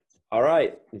All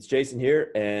right, it's Jason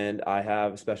here, and I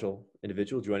have a special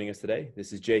individual joining us today.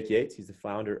 This is Jake Yates. He's the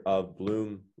founder of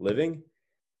Bloom Living,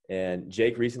 and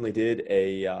Jake recently did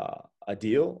a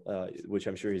deal, which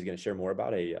I'm sure he's going to share more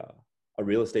about a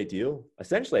real estate deal.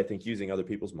 Essentially, I think using other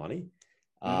people's money.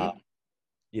 Uh, hmm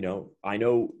I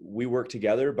know we work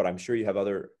together, but I'm sure you have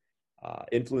other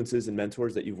influences and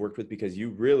mentors that you've worked with because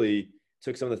you really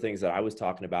took some of the things that I was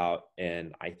talking about,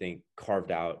 and I think carved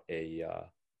out a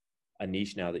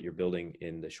niche now that you're building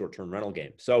in the short-term rental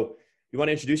game. So you want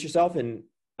to introduce yourself and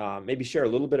maybe share a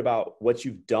little bit about what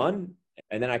you've done.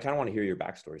 And then I kind of want to hear your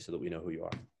backstory so that we know who you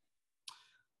are.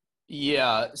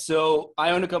 Yeah. So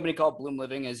I own a company called Bloom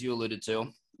Living, as you alluded to.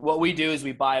 What we do is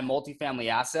we buy multifamily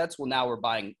assets. Well, now we're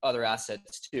buying other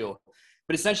assets too.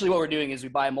 But essentially what we're doing is we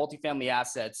buy multifamily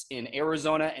assets in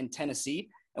Arizona and Tennessee,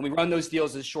 and we run those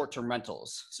deals as short-term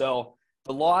rentals. So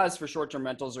the laws for short-term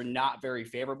rentals are not very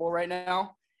favorable right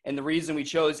now. And the reason we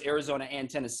chose Arizona and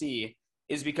Tennessee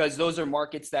is because those are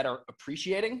markets that are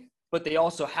appreciating, but they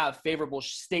also have favorable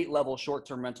state level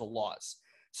short-term rental laws.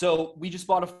 So we just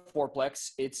bought a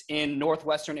fourplex. It's in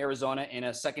northwestern Arizona in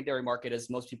a secondary market, as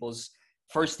most people's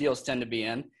first deals tend to be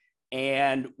in.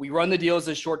 And we run the deals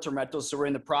as short-term rentals. So we're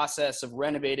in the process of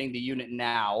renovating the unit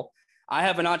now. I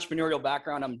have an entrepreneurial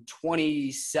background. I'm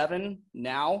 27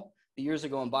 now. The years are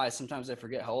going by. Sometimes I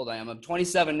forget how old I am. I'm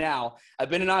 27 now. I've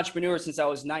been an entrepreneur since I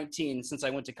was 19, since I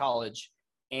went to college.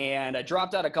 And I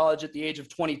dropped out of college at the age of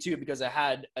 22 because I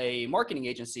had a marketing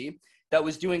agency that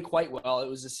was doing quite well. It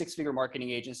was a six-figure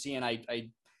marketing agency, and I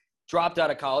dropped out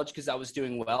of college because I was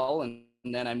doing well. And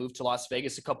then I moved to Las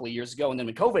Vegas a couple of years ago. And then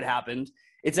when COVID happened,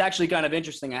 it's actually kind of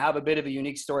interesting. I have a bit of a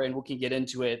unique story, and we can get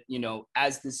into it,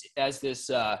 as this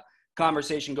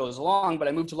conversation goes along. But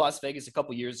I moved to Las Vegas a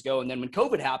couple of years ago, and then when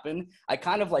COVID happened, I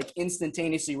kind of like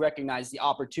instantaneously recognized the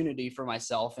opportunity for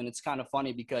myself. And it's kind of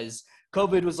funny because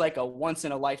COVID was like a once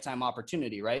in a lifetime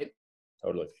opportunity, right?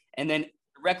 Totally. And then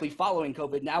directly following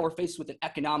COVID, now we're faced with an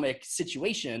economic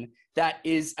situation that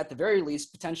is at the very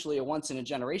least potentially a once in a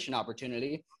generation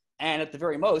opportunity, and at the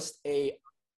very most a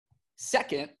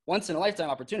second once in a lifetime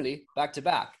opportunity back to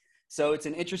back. So it's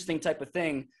an interesting type of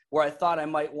thing where I thought I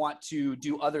might want to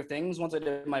do other things once I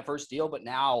did my first deal, but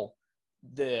now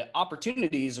the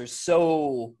opportunities are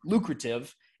so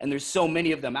lucrative and there's so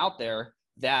many of them out there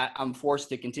that I'm forced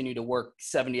to continue to work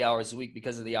 70 hours a week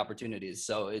because of the opportunities.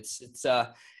 So it's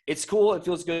cool. It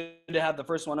feels good to have the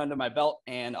first one under my belt,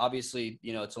 and obviously,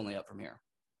 it's only up from here.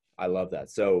 I love that.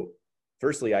 So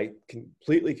firstly, I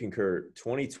completely concur.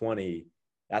 2020,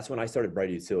 that's when I started Bright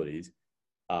Utilities.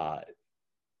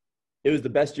 It was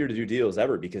the best year to do deals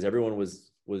ever because everyone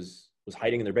was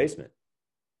hiding in their basement.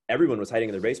 Everyone was hiding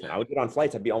in their basement. I would get on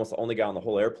flights. I'd be almost the only guy on the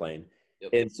whole airplane.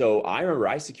 Yep. And so I remember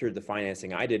I secured the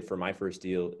financing I did for my first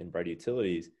deal in Bright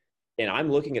Utilities. And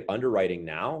I'm looking at underwriting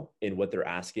now in what they're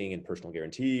asking in personal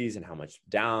guarantees and how much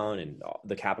down and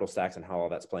the capital stacks and how all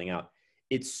that's playing out.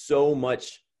 It's so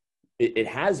much, it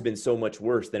has been so much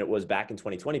worse than it was back in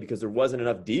 2020 because there wasn't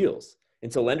enough deals.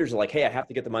 And so lenders are like, hey, I have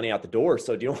to get the money out the door.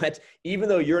 So do you know what? Even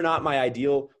though you're not my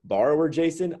ideal borrower,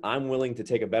 Jason, I'm willing to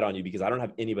take a bet on you because I don't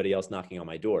have anybody else knocking on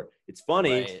my door. It's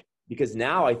funny. Right. Because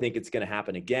now I think it's going to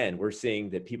happen again. We're seeing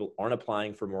that people aren't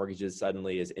applying for mortgages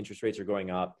suddenly as interest rates are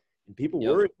going up. And people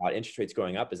Yep. worry about interest rates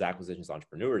going up as acquisitions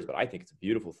entrepreneurs, but I think it's a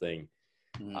beautiful thing.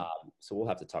 Mhm. So we'll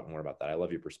have to talk more about that. I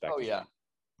love your perspective. Oh, yeah.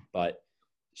 But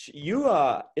you,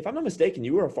 if I'm not mistaken,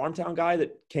 you were a farm town guy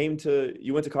that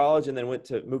you went to college and then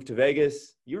moved to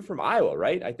Vegas. You were from Iowa,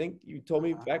 right? I think you told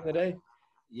me back in the day.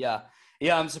 Yeah.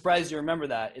 Yeah. I'm surprised you remember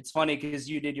that. It's funny because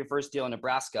you did your first deal in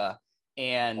Nebraska,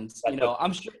 and,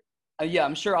 I'm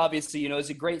sure obviously, it's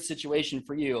a great situation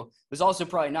for you. It was also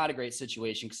probably not a great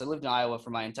situation because I lived in Iowa for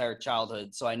my entire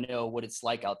childhood. So I know what it's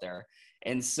like out there.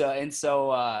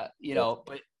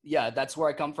 But yeah, that's where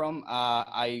I come from.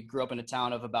 I grew up in a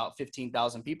town of about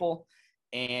 15,000 people,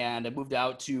 and I moved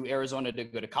out to Arizona to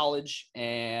go to college.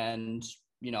 And,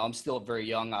 I'm still very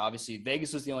young. Obviously,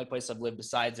 Vegas was the only place I've lived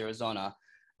besides Arizona,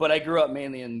 but I grew up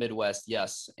mainly in the Midwest.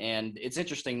 Yes. And it's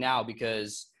interesting now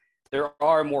because there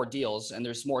are more deals and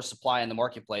there's more supply in the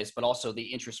marketplace, but also the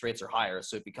interest rates are higher.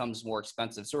 So it becomes more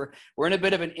expensive. So we're in a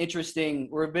bit of an interesting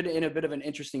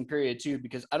period too,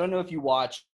 because I don't know if you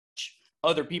watch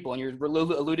other people and you're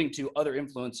alluding to other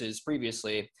influences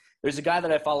previously. There's a guy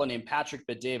that I follow named Patrick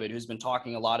Bet-David who's been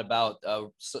talking a lot about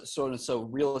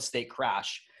real estate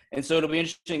crash. And so it'll be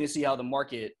interesting to see how the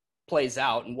market plays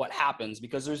out and what happens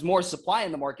because there's more supply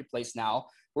in the marketplace now.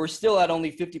 We're still at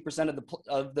only 50%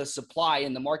 of the supply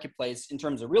in the marketplace in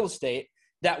terms of real estate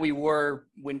that we were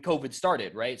when COVID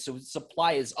started, right? So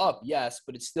supply is up, yes,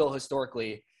 but it's still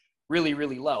historically really,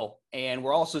 really low. And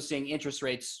we're also seeing interest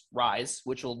rates rise,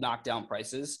 which will knock down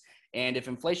prices. And if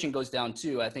inflation goes down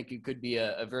too, I think it could be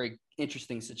a very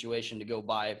interesting situation to go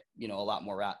buy, a lot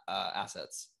more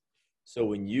assets. So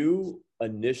when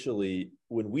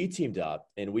we teamed up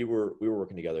and we were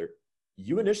working together,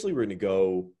 you initially were going to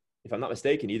go, if I'm not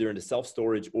mistaken, either into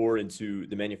self-storage or into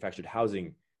the manufactured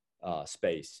housing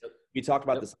space. Yep. We talked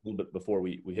about this a little bit before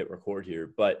we hit record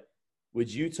here, but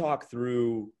would you talk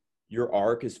through your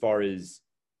arc as far as,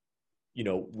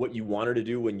 what you wanted to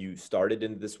do when you started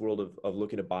into this world of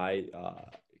looking to buy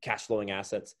cash flowing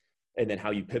assets, and then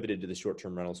how you pivoted to the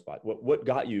short-term rental spot? What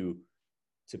got you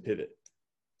to pivot?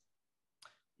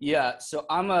 Yeah. So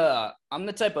I'm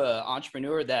the type of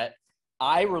entrepreneur that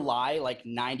I rely like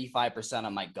 95%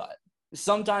 on my gut.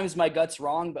 Sometimes my gut's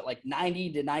wrong, but like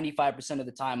 90 to 95% of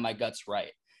the time, my gut's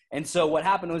right. And so what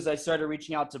happened was I started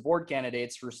reaching out to board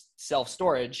candidates for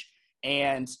self-storage,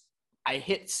 and I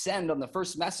hit send on the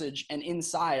first message, and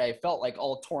inside I felt like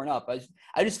all torn up.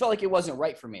 I just felt like it wasn't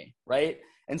right for me. Right.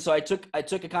 And so I took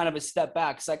a kind of a step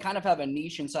back, because I kind of have a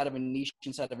niche inside of a niche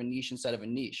inside of a niche inside of a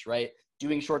niche, right?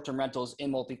 Doing short-term rentals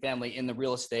in multifamily in the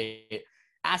real estate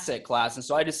asset class. And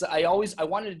so I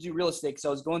wanted to do real estate because I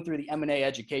was going through the M&A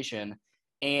education,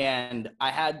 and I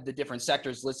had the different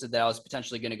sectors listed that I was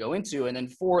potentially going to go into. And then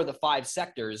 4 of the 5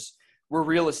 sectors were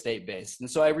real estate based. And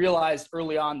so I realized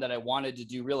early on that I wanted to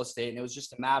do real estate, and it was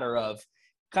just a matter of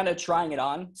kind of trying it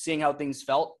on, seeing how things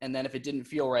felt. And then if it didn't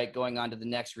feel right, going on to the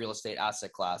next real estate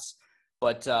asset class.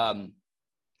 But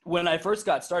when I first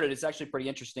got started, it's actually pretty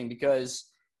interesting, because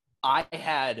I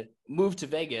had moved to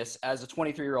Vegas as a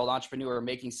 23-year-old entrepreneur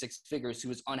making 6 figures who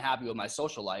was unhappy with my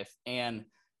social life. And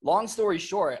long story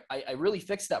short, I really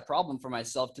fixed that problem for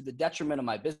myself to the detriment of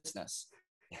my business.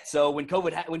 So when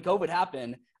COVID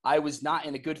happened, I was not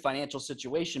in a good financial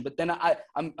situation, but then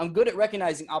I'm good at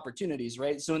recognizing opportunities,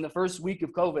 right? So in the first week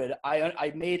of COVID,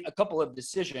 I made a couple of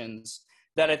decisions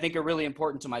that I think are really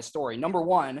important to my story. Number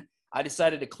one, I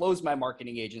decided to close my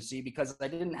marketing agency because I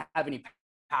didn't have any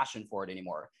passion for it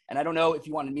anymore. And I don't know if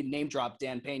you wanted me to name drop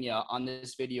Dan Pena on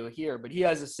this video here, but he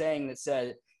has a saying that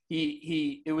said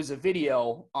it was a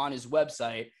video on his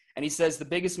website, and he says the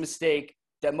biggest mistake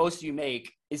that most of you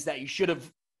make is that you should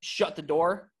have shut the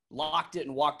door, locked it,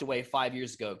 and walked away 5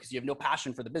 years ago, because you have no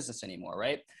passion for the business anymore,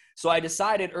 right? So I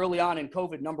decided early on in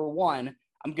COVID, number one,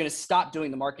 I'm going to stop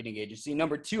doing the marketing agency.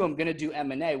 Number two, I'm going to do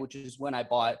M&A, which is when I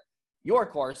bought your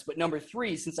course. But number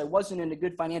three, since I wasn't in a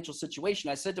good financial situation,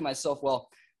 I said to myself, well,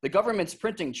 the government's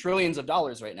printing trillions of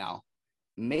dollars right now.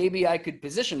 Maybe I could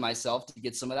position myself to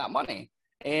get some of that money.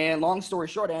 And long story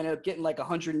short, I ended up getting like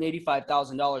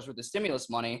 $185,000 worth of stimulus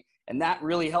money. And that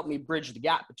really helped me bridge the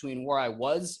gap between where I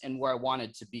was and where I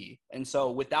wanted to be. And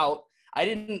so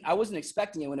I wasn't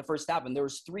expecting it when it first happened. There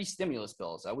was 3 stimulus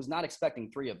bills. I was not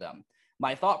expecting 3 of them.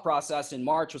 My thought process in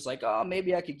March was like, oh,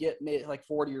 maybe I could get like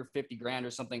 40 or 50 grand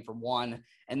or something from one.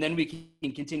 And then we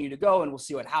can continue to go and we'll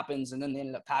see what happens. And then they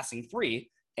ended up passing 3.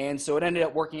 And so it ended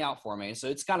up working out for me. So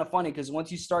it's kind of funny, because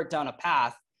once you start down a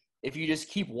path, if you just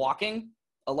keep walking,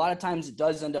 a lot of times it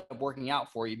does end up working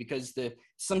out for you, because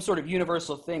some sort of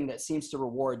universal thing that seems to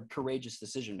reward courageous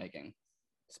decision-making.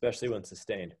 Especially when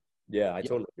sustained. Yeah, I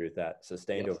totally agree with that.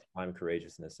 Sustained over time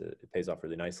courageousness, it pays off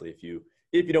really nicely if you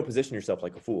don't position yourself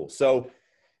like a fool. So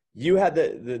you had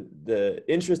the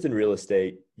interest in real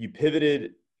estate. You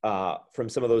pivoted from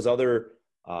some of those other,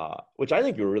 which I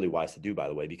think you were really wise to do, by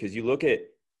the way, because you look at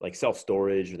like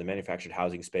self-storage or the manufactured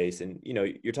housing space, and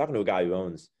you're talking to a guy who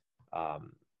owns a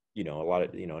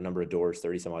number of doors,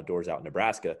 30 some odd doors out in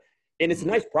Nebraska, and it's a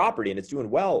nice property and it's doing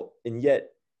well. And yet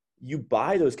you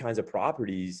buy those kinds of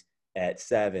properties at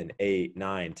 7, 8,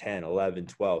 9, 10, 11,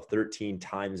 12, 13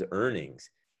 times earnings.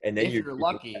 And then if you're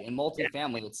lucky in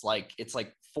multifamily, it's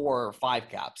like 4 or 5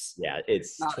 caps. Yeah.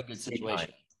 It's not a good situation.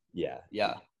 Yeah.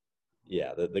 Yeah.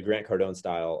 Yeah. The Grant Cardone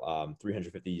style,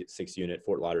 356 unit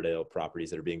Fort Lauderdale properties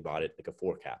that are being bought at like a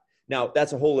 4 cap. Now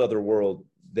that's a whole other world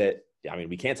that,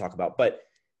 we can't talk about, but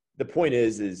the point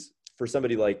is for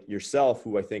somebody like yourself,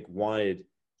 who I think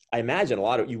I imagine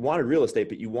you wanted real estate,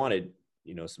 but you wanted,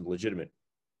 some legitimate,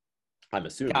 I'm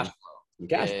assuming, cash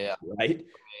flow, right?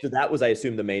 So that was, I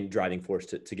assume, the main driving force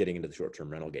to getting into the short-term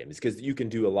rental game, is because you can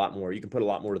do a lot more. You can put a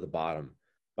lot more to the bottom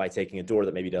by taking a door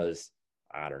that maybe does,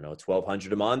 I don't know,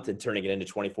 $1,200 a month and turning it into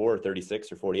 24 or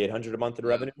 36 or 4,800 a month in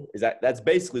revenue. That's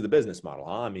basically the business model,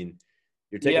 huh?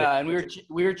 You're taking and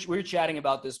we were chatting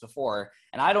about this before,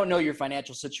 and I don't know your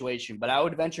financial situation, but I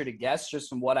would venture to guess, just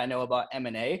from what I know about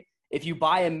M&A, if you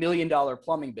buy $1 million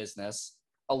plumbing business,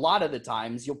 a lot of the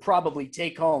times you'll probably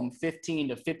take home $15,000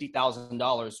 to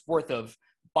 $50,000 worth of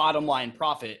bottom line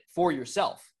profit for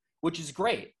yourself, which is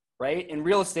great, right? In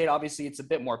real estate, obviously it's a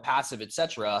bit more passive,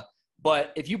 etc.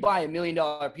 But if you buy $1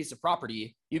 million piece of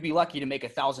property, you'd be lucky to make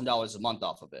 $1,000 a month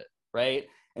off of it, right?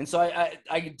 And so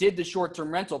I did the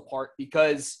short-term rental part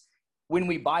because when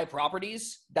we buy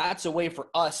properties, that's a way for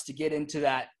us to get into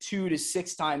that 2 to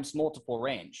 6 times multiple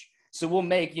range. So we'll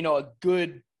make, a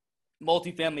good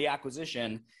multifamily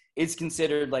acquisition is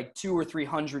considered like $200 or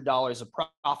 $300 of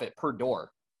profit per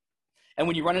door. And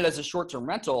when you run it as a short-term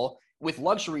rental with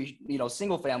luxury,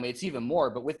 single family, it's even more.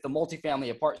 But with the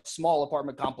multifamily small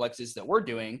apartment complexes that we're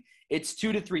doing, it's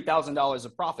 $2,000 to $3,000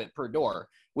 of profit per door,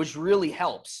 which really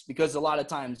helps because a lot of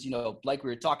times, like we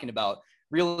were talking about,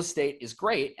 real estate is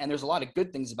great and there's a lot of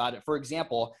good things about it. For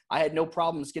example, I had no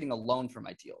problems getting a loan for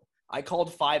my deal. I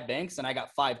called 5 banks and I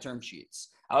got 5 term sheets.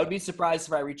 I would be surprised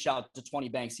if I reached out to 20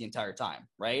 banks the entire time,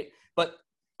 right? But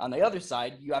on the other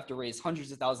side, you have to raise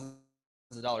hundreds of thousands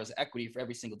of dollars of equity for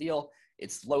every single deal.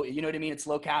 It's low, you know what I mean? It's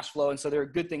low cash flow. And so there are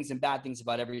good things and bad things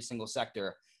about every single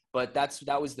sector. But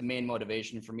that was the main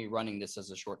motivation for me running this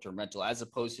as a short-term rental as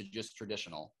opposed to just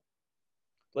traditional.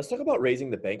 Let's talk about raising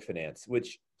the bank finance,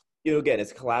 which, again,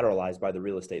 it's collateralized by the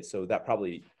real estate. So that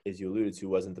probably, as you alluded to,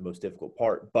 wasn't the most difficult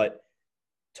part. But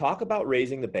talk about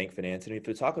raising the bank finance. And if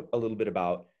you talk a little bit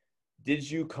about, did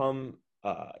you come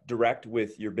direct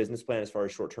with your business plan as far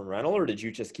as short-term rental, or did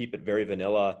you just keep it very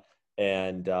vanilla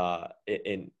and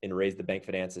raise the bank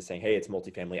finances saying, hey, it's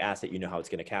multifamily asset, how it's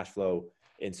going to cash flow,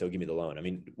 and so give me the loan? I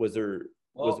mean, was there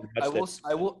I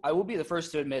will be the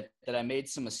first to admit that I made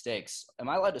some mistakes. Am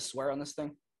I allowed to swear on this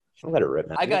thing? I'll let it rip,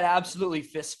 man. I got absolutely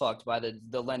fist fucked by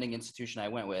the lending institution I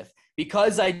went with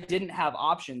because I didn't have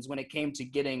options when it came to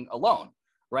getting a loan,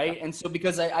 right? And so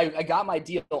because I got my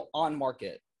deal on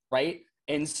market, right?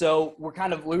 And so we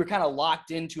were kind of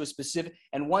locked into a specific,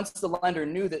 and once the lender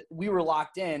knew that we were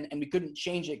locked in and we couldn't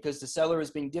change it because the seller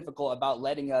was being difficult about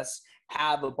letting us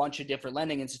have a bunch of different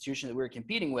lending institutions that we were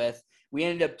competing with, we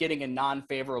ended up getting a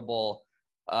non-favorable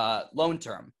loan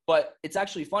term. But it's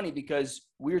actually funny because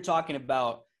we were talking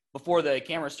about, before the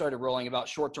camera started rolling, about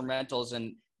short-term rentals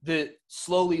and the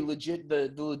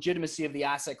legitimacy of the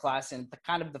asset class and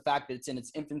the fact that it's in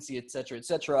its infancy, et cetera, et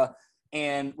cetera.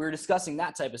 And we were discussing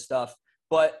that type of stuff.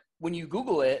 But when you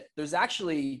Google it, there's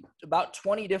actually about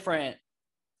 20 different,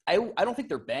 I don't think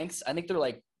they're banks. I think they're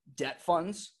like debt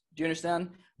funds. Do you understand?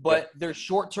 But they're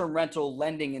short-term rental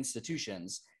lending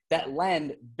institutions that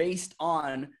lend based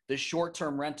on the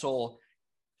short-term rental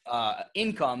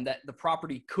income that the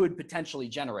property could potentially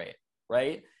generate,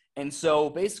 right? And so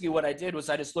basically what I did was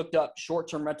I just looked up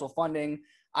short-term rental funding.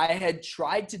 I had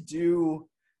tried to do,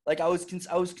 I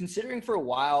was considering for a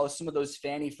while some of those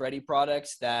Fannie Freddie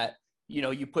products that,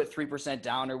 you put 3%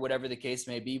 down or whatever the case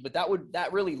may be, but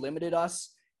that really limited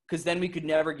us because then we could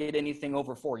never get anything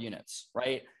over 4 units,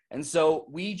 right? And so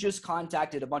we just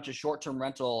contacted a bunch of short-term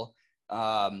rental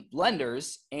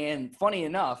lenders, and funny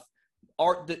enough,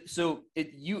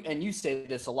 you say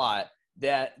this a lot,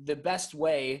 that the best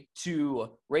way to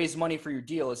raise money for your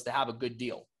deal is to have a good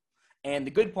deal. And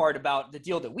the good part about the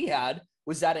deal that we had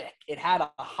was that it had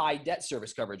a high debt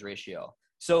service coverage ratio.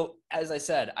 So as I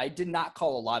said, I did not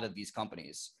call a lot of these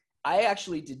companies. I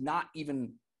actually did not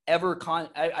even ever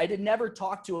I did never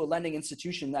talk to a lending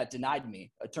institution that denied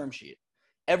me a term sheet.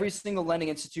 Every single lending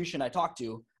institution I talked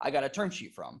to, I got a term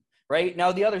sheet from. Right?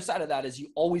 Now, the other side of that is you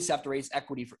always have to raise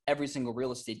equity for every single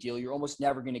real estate deal. You're almost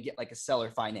never going to get like a seller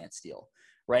finance deal,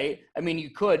 right? I mean, you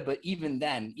could, but even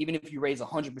then, even if you raise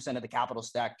 100% of the capital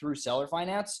stack through seller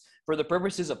finance, for the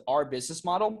purposes of our business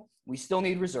model, we still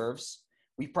need reserves.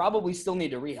 We probably still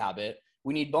need to rehab it.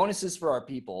 We need bonuses for our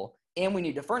people, and we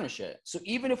need to furnish it. So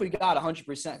even if we got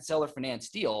 100% seller finance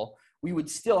deal, we would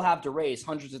still have to raise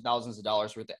hundreds of thousands of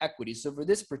dollars worth of equity. So for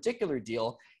this particular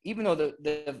deal, even though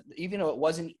even though it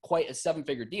wasn't quite a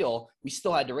 7-figure deal, we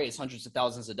still had to raise hundreds of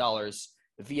thousands of dollars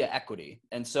via equity.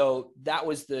 And so that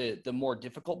was the more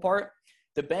difficult part.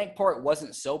 The bank part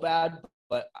wasn't so bad,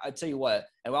 but I tell you what,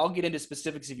 and I'll get into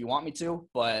specifics if you want me to,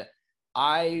 but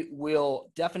I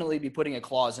will definitely be putting a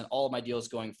clause in all of my deals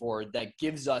going forward that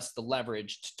gives us the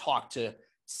leverage to talk to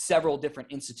several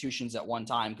different institutions at one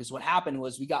time. Because what happened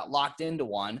was we got locked into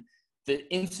one.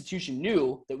 The institution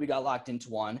knew that we got locked into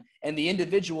one, and the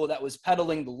individual that was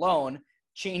peddling the loan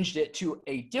changed it to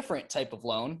a different type of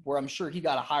loan where I'm sure he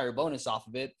got a higher bonus off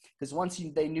of it. Because once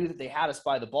they knew that they had us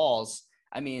by the balls,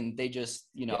 I mean, they just,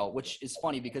 which is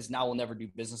funny because now we'll never do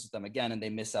business with them again and they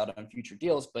miss out on future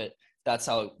deals. But that's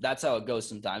how it goes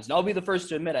sometimes. And I'll be the first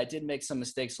to admit I did make some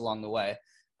mistakes along the way,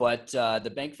 but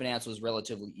the bank finance was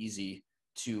relatively easy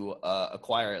to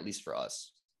acquire, at least for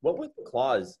us. What was the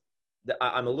clause?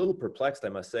 I'm a little perplexed, I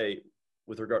must say.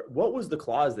 with regard, what was the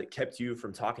clause that kept you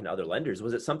from talking to other lenders?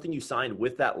 Was it something you signed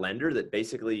with that lender that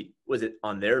basically, was it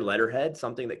on their letterhead,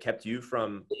 something that kept you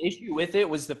from? The issue with it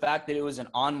was the fact that it was an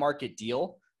on-market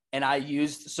deal. And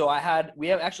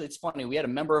it's funny, we had a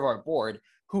member of our board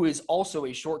who is also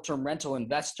a short-term rental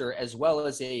investor as well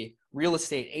as a real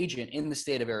estate agent in the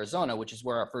state of Arizona, which is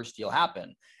where our first deal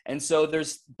happened. And so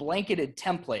there's blanketed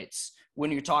templates when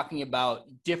you're talking about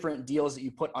different deals that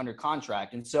you put under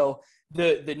contract. And so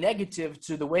the negative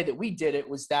to the way that we did it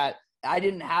was that I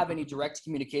didn't have any direct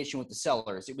communication with the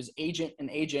sellers. It was agent and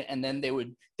agent, and then they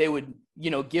would,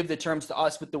 give the terms to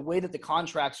us. But the way that the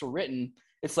contracts were written,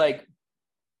 it's like,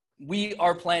 we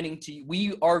are going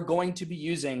to be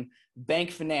using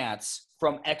bank finance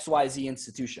from XYZ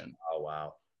institution. Oh,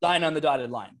 wow. Sign on the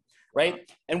dotted line, right? Wow.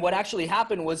 And what actually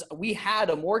happened was we had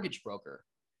a mortgage broker,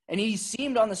 and he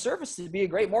seemed on the surface to be a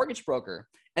great mortgage broker.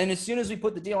 And as soon as we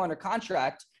put the deal under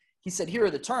contract, he said, "Here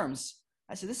are the terms."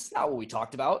 I said, "This is not what we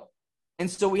talked about." And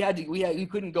so we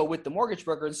couldn't go with the mortgage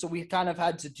broker. And so we kind of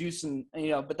had to do some,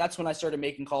 but that's when I started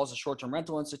making calls to short-term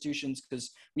rental institutions,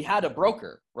 because we had a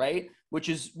broker, right? Which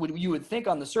is what you would think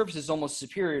on the surface is almost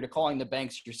superior to calling the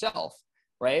banks yourself,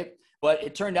 right? But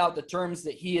it turned out the terms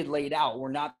that he had laid out were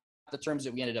not the terms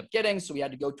that we ended up getting. So we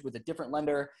had to go with a different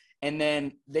lender. And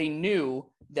then they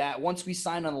knew that once we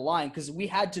signed on the line, because we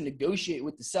had to negotiate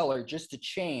with the seller just to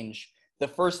change the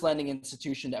first lending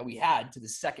institution that we had to the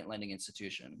second lending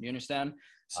institution. You understand?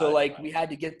 So we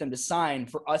had to get them to sign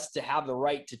for us to have the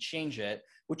right to change it,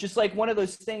 which is like one of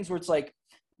those things where it's like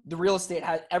the real estate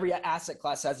every asset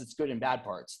class has its good and bad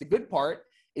parts. The good part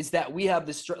is that we have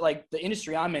this, the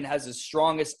industry I'm in has the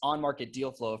strongest on-market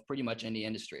deal flow of pretty much any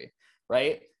industry,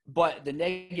 right? But the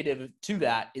negative to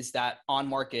that is that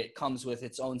on-market comes with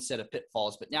its own set of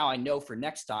pitfalls. But now I know for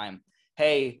next time,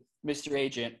 hey, Mr.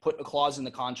 Agent, put a clause in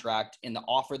the contract in the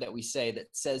offer that we say that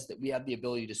says that we have the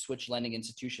ability to switch lending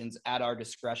institutions at our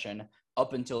discretion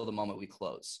up until the moment we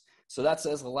close. So that's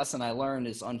a lesson I learned.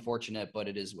 Is unfortunate, but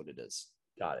it is what it is.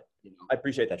 Got it. I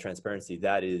appreciate that transparency.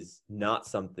 That is not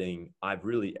something I've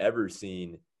really ever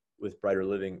seen with Brighter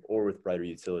Living or with Brighter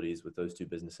Utilities, with those two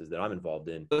businesses that I'm involved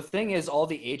in. The thing is, all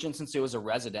the agents, since it was a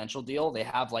residential deal, they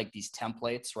have like these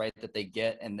templates, right, that they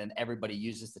get, and then everybody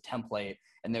uses the template.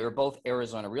 And they were both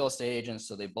Arizona real estate agents,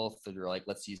 so they both were like,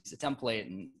 let's use the template.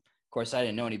 And of course, I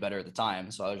didn't know any better at the time,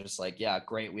 so I was just like, yeah,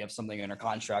 great, we have something in our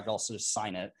contract, also just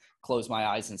sign it, close my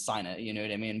eyes and sign it. You know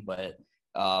what I mean? But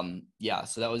yeah,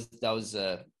 so that was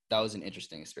an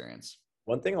interesting experience.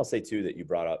 One thing I'll say too that you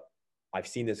brought up, I've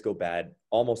seen this go bad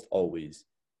almost always.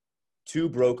 Two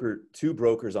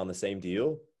brokers on the same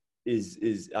deal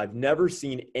is I've never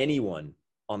seen anyone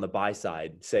on the buy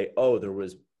side say, oh, there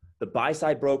was the buy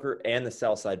side broker and the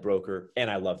sell side broker,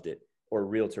 and I loved it, or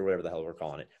realtor, whatever the hell we're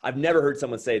calling it. I've never heard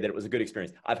someone say that it was a good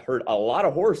experience. I've heard a lot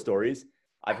of horror stories.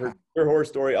 I've heard other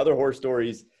horror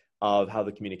stories of how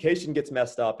the communication gets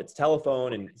messed up. It's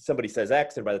telephone and somebody says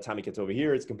X, and by the time it gets over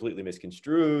here, it's completely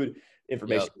misconstrued.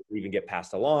 Information doesn't even get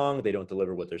passed along. They don't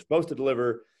deliver what they're supposed to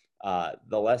deliver.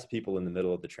 The less people in the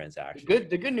middle of the transaction.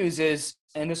 The good news is,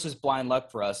 and this was blind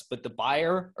luck for us, but the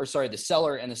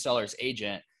seller and the seller's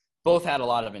agent both had a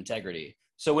lot of integrity.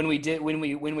 So when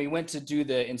we went to do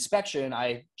the inspection,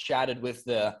 I chatted with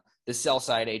the sell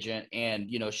side agent, and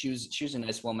she was a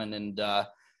nice woman, and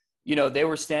they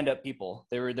were stand-up people.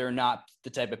 They're not the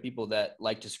type of people that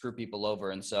like to screw people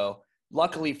over. And so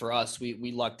luckily for us,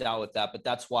 we lucked out with that. But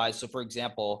that's why, so for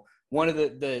example, one of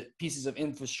the pieces of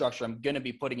infrastructure I'm going to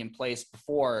be putting in place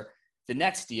before the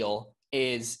next deal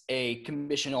is a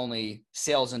commission-only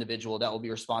sales individual that will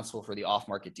be responsible for the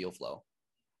off-market deal flow.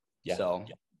 Yeah. So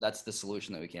that's the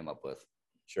solution that we came up with.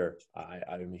 Sure.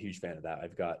 I'm a huge fan of that.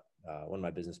 I've got one of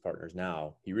my business partners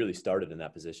now. He really started in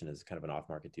that position as kind of an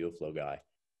off-market deal flow guy,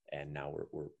 and now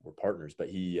we're partners. But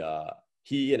he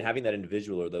and having that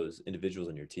individual or those individuals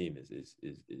in your team is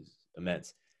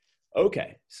immense.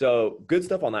 Okay, so good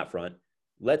stuff on that front.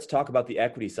 Let's talk about the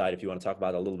equity side if you want to talk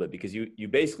about it a little bit, because you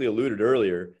basically alluded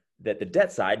earlier that the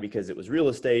debt side, because it was real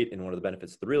estate, and one of the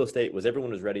benefits of the real estate was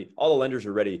everyone was ready. All the lenders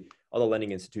were ready. All the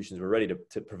lending institutions were ready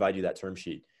to provide you that term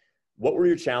sheet. What were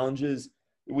your challenges?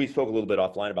 We spoke a little bit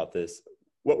offline about this.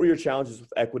 What were your challenges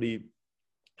with equity?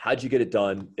 How'd you get it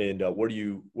done? And what are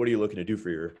you looking to do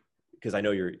for because I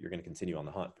know you're going to continue on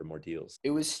the hunt for more deals.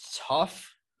 It was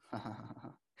tough.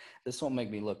 This won't make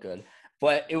me look good,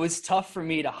 but it was tough for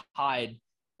me to hide.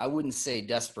 I wouldn't say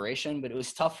desperation, but it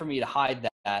was tough for me to hide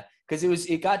that because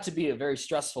it got to be a very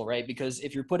stressful, right? Because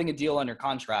if you're putting a deal under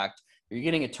contract, you're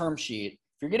getting a term sheet.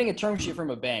 If you're getting a term sheet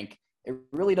from a bank, it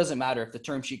really doesn't matter if the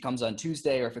term sheet comes on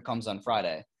Tuesday or if it comes on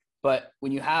Friday. But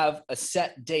when you have a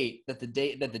set date that the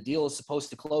deal is supposed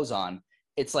to close on,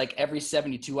 it's like every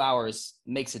 72 hours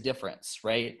makes a difference,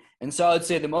 right? And so I would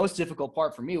say the most difficult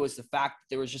part for me was the fact that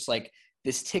there was just like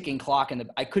this ticking clock, and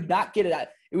I could not get it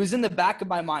at. It was in the back of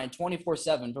my mind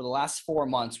 24/7 for the last 4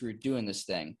 months we were doing this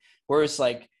thing, where it's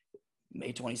like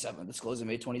May 27th, let's close it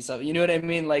May 27th. You know what I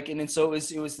mean? Like, and then so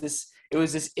it was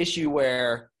this issue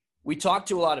where we talked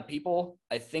to a lot of people.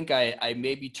 I think I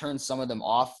maybe turned some of them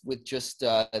off with just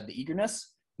the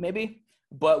eagerness, maybe.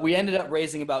 But we ended up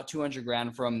raising about 200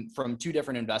 grand from three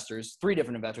different investors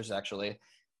actually,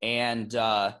 and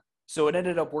so it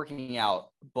ended up working out.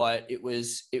 But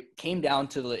it came down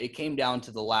to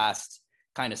the last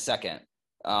kind of second,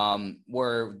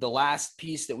 where the last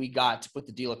piece that we got to put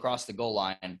the deal across the goal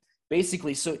line.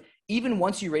 Basically, so even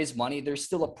once you raise money, there's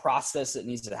still a process that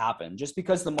needs to happen. Just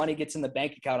because the money gets in the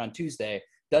bank account on Tuesday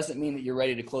doesn't mean that you're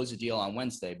ready to close a deal on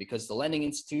Wednesday, because the lending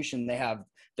institution, they have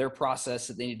their process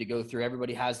that they need to go through.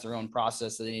 Everybody has their own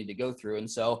process that they need to go through.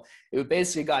 And so it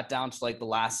basically got down to like the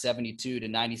last 72 to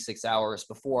 96 hours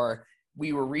before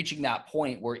we were reaching that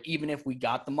point where even if we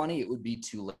got the money, it would be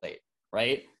too late,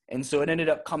 right? And so it ended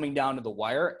up coming down to the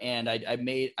wire, and I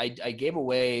gave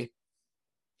away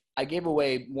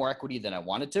more equity than I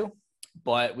wanted to,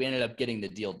 but we ended up getting the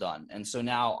deal done. And so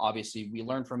now obviously we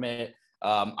learned from it.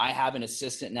 I have an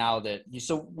assistant now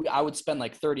I would spend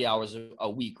like 30 hours a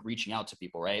week reaching out to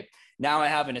people, right? Now I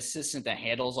have an assistant that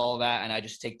handles all of that, and I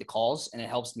just take the calls, and it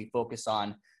helps me focus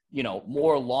on,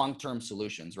 more long-term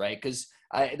solutions, right? Because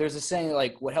there's a saying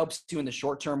like, what helps you in the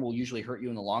short term will usually hurt you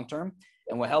in the long term.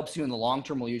 And what helps you in the long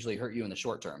term will usually hurt you in the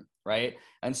short term, right?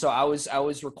 And so I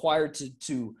was required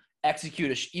to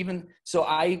execute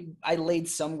I laid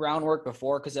some groundwork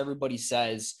before, because everybody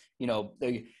says,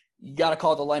 you got to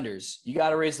call the lenders, you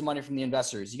got to raise the money from the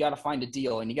investors, you got to find a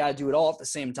deal, and you got to do it all at the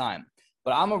same time.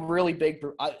 But I'm a really big,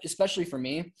 especially for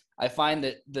me, I find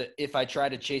that if I try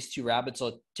to chase two rabbits,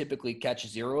 I'll typically catch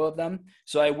 0 of them.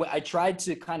 So I tried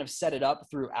to kind of set it up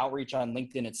through outreach on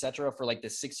LinkedIn, et cetera, for like the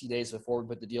 60 days before we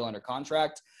put the deal under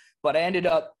contract. But I ended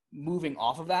up moving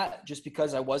off of that just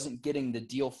because I wasn't getting the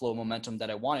deal flow momentum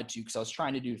that I wanted to, because I was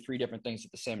trying to do 3 different things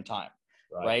at the same time.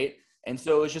 Right. And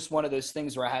so it was just one of those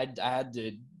things where I had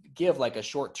to give like a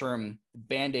short-term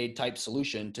Band-Aid type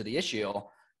solution to the issue.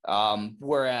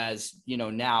 Whereas,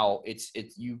 now it's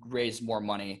you raise more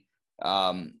money,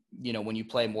 when you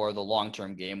play more of the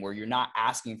long-term game, where you're not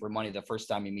asking for money the first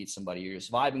time you meet somebody, you're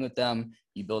just vibing with them,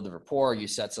 you build the rapport, you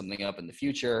set something up in the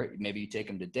future. Maybe you take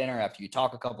them to dinner after you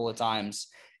talk a couple of times,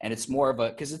 and it's more of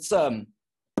cause it's, I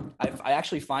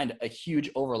actually find a huge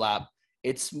overlap.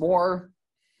 It's more,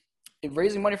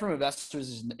 raising money from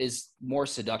investors is more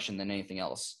seduction than anything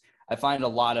else. I find a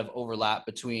lot of overlap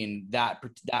between that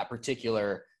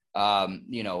particular,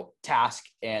 task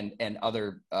and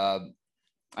other,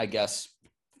 I guess,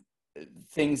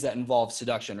 things that involve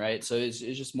seduction, right? So it's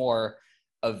just more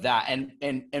of that.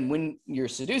 And when you're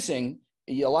seducing,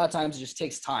 a lot of times it just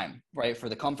takes time, right? For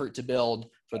the comfort to build,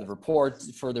 for the report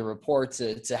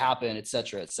to happen, et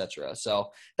cetera, et cetera.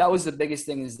 So that was the biggest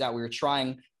thing, is that we were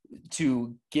trying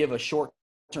to give a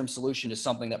short-term solution to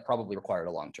something that probably required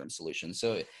a long-term solution.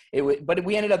 So but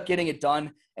we ended up getting it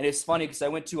done. And it's funny because I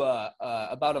went to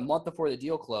about a month before the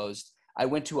deal closed, I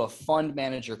went to a fund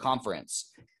manager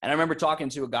conference, and I remember talking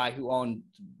to a guy who owned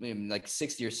like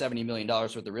 $60 or $70 million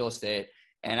worth of real estate.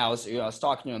 And I was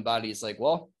talking to him about it. He's like,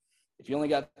 well, if you only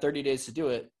got 30 days to do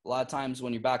it, a lot of times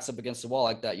when your back's up against the wall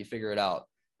like that, you figure it out.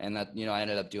 And that, I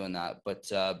ended up doing that. But,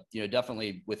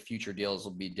 definitely with future deals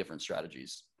will be different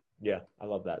strategies. Yeah, I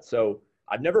love that. So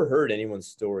I've never heard anyone's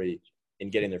story in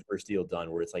getting their first deal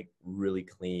done where it's like really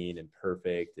clean and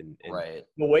perfect. And right.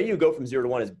 The way you go from 0 to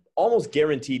 1 is almost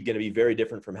guaranteed going to be very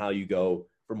different from how you go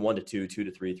from 1 to 2, 2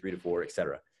 to 3, 3 to 4, et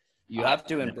cetera. You have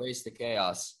to embrace the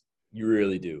chaos. You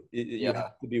really do. You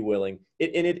have to be willing.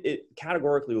 It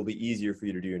categorically will be easier for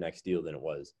you to do your next deal than it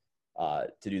was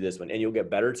to do this one. And you'll get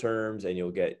better terms, and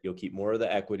you'll keep more of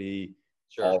the equity.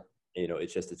 Sure.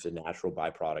 It's a natural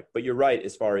byproduct. But you're right,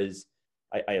 as far as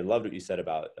I loved what you said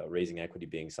about raising equity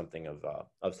being something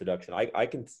of seduction.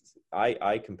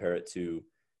 I compare it to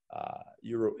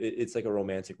it's like a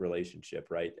romantic relationship,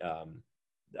 right?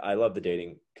 I love the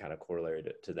dating kind of corollary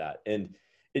to that. And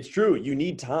it's true. You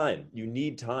need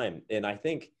time. And I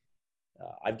think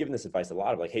I've given this advice a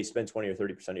lot of like, hey, spend 20 or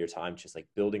 30% of your time just like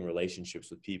building relationships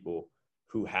with people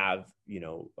who have,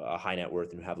 a high net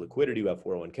worth and who have liquidity, who have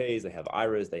 401ks, they have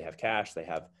IRAs, they have cash, they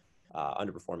have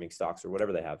underperforming stocks or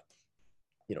whatever they have.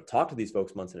 Talk to these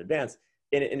folks months in advance.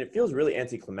 And it feels really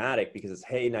anticlimactic because it's,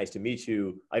 hey, nice to meet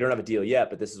you. I don't have a deal yet,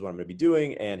 but this is what I'm going to be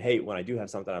doing. And hey, when I do have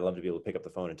something, I'd love to be able to pick up the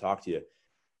phone and talk to you.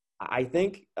 I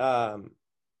think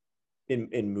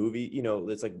in movie, you know,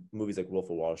 it's like movies like Wolf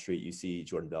of Wall Street. You see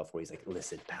Jordan Belfort. He's like,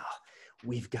 listen, pal,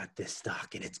 we've got this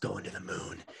stock and it's going to the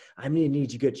moon. I'm going to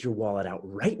need you to get your wallet out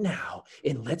right now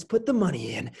and let's put the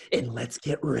money in and let's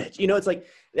get rich. You know, it's like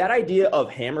that idea of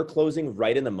hammer closing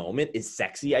right in the moment is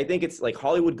sexy. I think it's like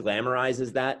Hollywood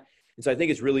glamorizes that. And so I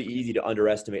think it's really easy to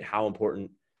underestimate how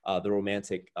important the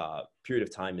romantic period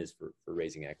of time is for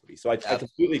raising equity. So I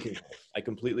completely concur. I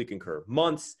completely concur.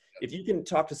 Months, if you can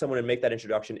talk to someone and make that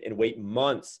introduction and wait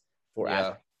months for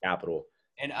capital.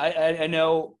 And I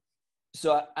know,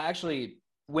 so I actually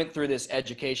went through this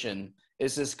education.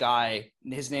 Is this guy,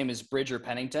 his name is Bridger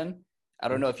Pennington. I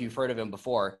don't know if you've heard of him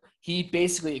before. He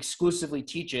basically exclusively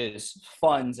teaches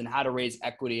funds and how to raise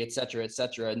equity, et cetera, et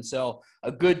cetera. And so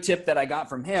a good tip that I got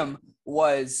from him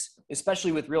was,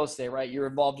 especially with real estate, right? You're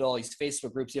involved in all these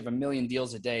Facebook groups. You have a million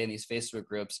deals a day in these Facebook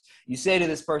groups. You say to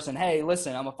this person, hey,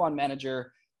 listen, I'm a fund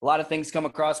manager. A lot of things come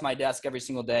across my desk every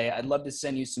single day. I'd love to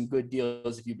send you some good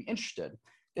deals if you'd be interested.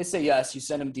 They say yes. You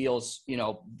send them deals, you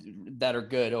know, that are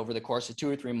good over the course of 2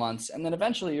 or 3 months. And then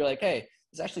eventually you're like, hey,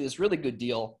 there's actually this really good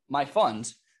deal, my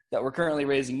fund that we're currently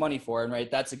raising money for. And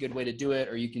right, that's a good way to do it.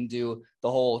 Or you can do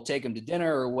the whole take them to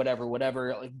dinner or whatever.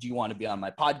 Like, do you want to be on my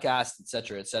podcast, et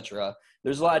cetera, et cetera.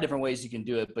 There's a lot of different ways you can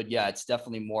do it, but yeah, it's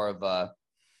definitely more of a,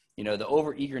 you know, the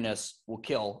over eagerness will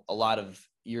kill a lot of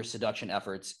your seduction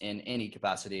efforts in any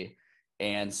capacity.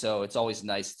 And so it's always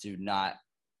nice to not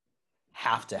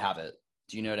have to have it.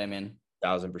 Do you know what I mean?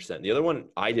 1,000%. The other one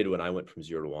I did when I went from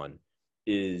 0 to 1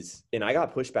 is, and I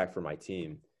got pushback from my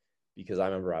team because I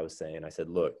remember I was saying, I said,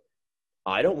 look,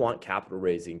 I don't want capital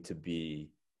raising to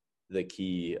be the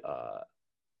key,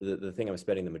 the thing I'm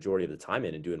spending the majority of the time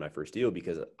in and doing my first deal,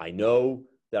 because I know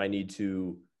that I need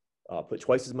to put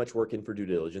twice as much work in for due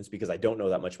diligence because I don't know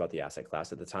that much about the asset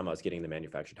class. At the time I was getting the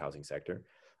manufactured housing sector.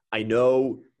 I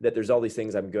know that there's all these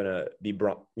things I'm going to be,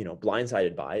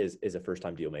 blindsided by as a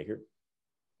first-time deal maker.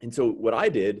 And so what I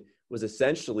did was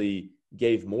essentially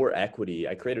gave more equity.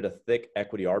 I created a thick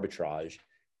equity arbitrage.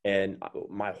 And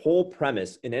my whole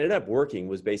premise, and it ended up working,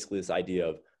 was basically this idea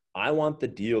of, I want the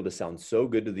deal to sound so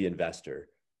good to the investor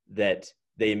that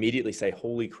they immediately say,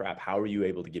 holy crap, how are you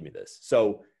able to give me this?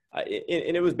 So, and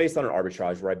it was based on an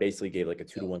arbitrage where I basically gave like a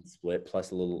 2-to-1 split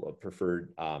plus a little preferred,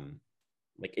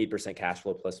 like 8% cash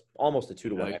flow plus almost a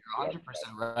 2-to-1. You're 100%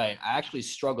 right. I actually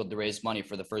struggled to raise money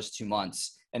for the first 2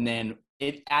 months. And then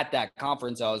at that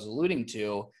conference I was alluding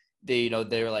to, they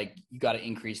were like, you got to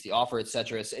increase the offer, et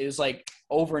cetera. So it was like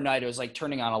overnight, it was like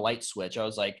turning on a light switch. I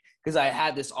was like, because I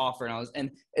had this offer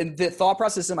and the thought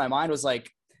process in my mind was like,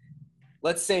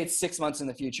 let's say it's 6 months in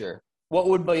the future. What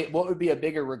would be a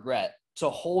bigger regret? To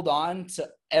hold on to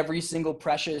every single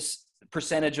precious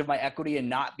percentage of my equity and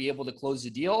not be able to close the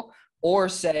deal, or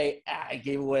say, I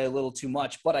gave away a little too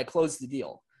much, but I closed the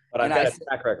deal. But I've got a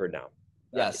track record now.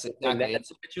 Yes, exactly. I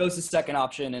chose the second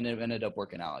option and it ended up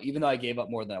working out, even though I gave up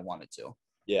more than I wanted to.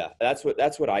 Yeah, that's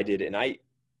what I did. And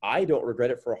I don't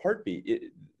regret it for a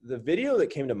heartbeat. The video that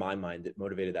came to my mind that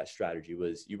motivated that strategy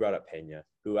was, you brought up Pena,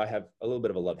 who I have a little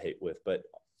bit of a love-hate with, but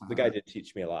the guy did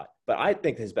teach me a lot. But I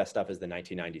think his best stuff is the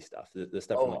 1990 stuff, the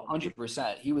stuff. Oh,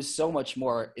 100%. He was so much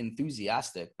more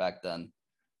enthusiastic back then.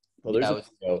 Well, there's a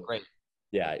video, great.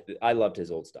 Yeah, I loved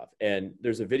his old stuff. And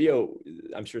there's a video,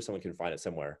 I'm sure someone can find it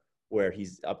somewhere, where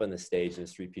he's up on the stage in a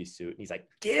 3-piece suit and he's like,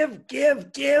 give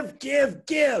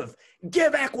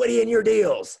equity in your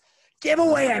deals. Give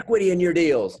away equity in your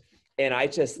deals. And I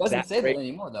just doesn't say that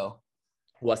anymore though.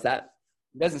 What's that?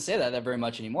 He doesn't say that very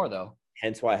much anymore though.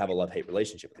 Hence why I have a love-hate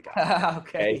relationship with the guy.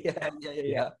 Okay.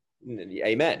 Yeah.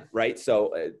 Amen. Right.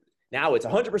 So now it's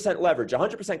 100% leverage,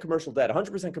 100% commercial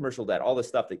debt, all this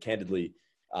stuff that candidly,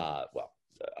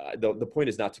 the point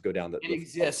is not to go down it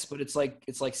exists, but it's like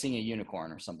seeing a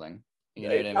unicorn or something. You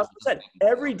know what I mean?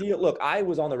 Every deal. Look, I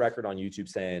was on the record on YouTube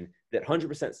saying that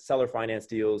 100% seller finance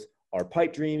deals are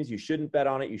pipe dreams. You shouldn't bet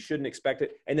on it. You shouldn't expect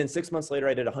it. And then 6 months later,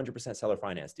 I did a 100% seller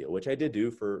finance deal, which I did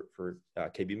do for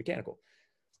KB Mechanical.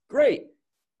 Great.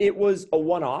 It was a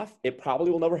one-off. It probably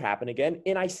will never happen again.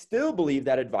 And I still believe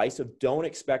that advice of don't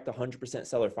expect 100%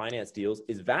 seller finance deals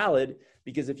is valid,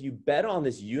 because if you bet on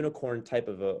this unicorn type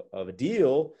of a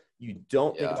deal, you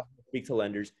don't think about speak to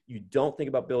lenders. You don't think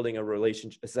about building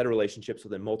a set of relationships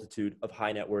with a multitude of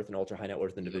high net worth and ultra high net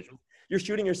worth individuals. You're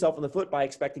shooting yourself in the foot by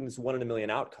expecting this 1 in a million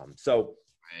outcome. So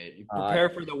you prepare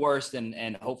for the worst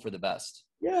and hope for the best.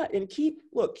 Yeah. And keep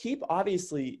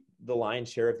obviously the lion's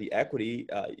share of the equity.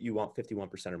 You want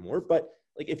 51% or more, but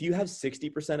like if you have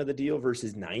 60% of the deal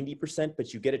versus 90%,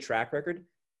 but you get a track record,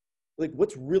 like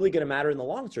what's really going to matter in the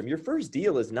long term? Your first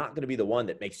deal is not going to be the one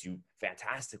that makes you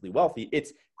fantastically wealthy.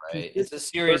 It's a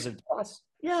series of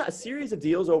Yeah, a series of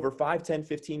deals over 5, 10,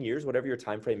 15 years, whatever your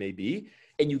time frame may be,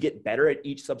 and you get better at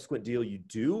each subsequent deal you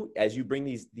do. As you bring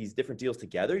these different deals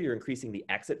together, you're increasing the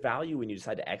exit value when you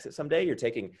decide to exit someday. You're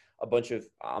taking a bunch of,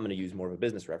 I'm going to use more of a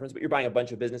business reference, but you're buying a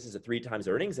bunch of businesses at 3 times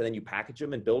earnings, and then you package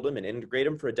them and build them and integrate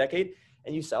them for a decade,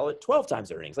 and you sell at 12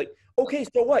 times earnings. Like, okay,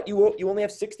 so what? You only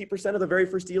have 60% of the very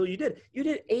first deal you did. You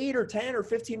did 8 or 10 or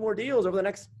 15 more deals over the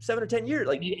next 7 or 10 years.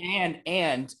 Like,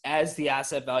 and as the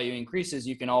asset value increases,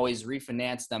 you can always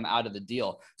refinance them out of the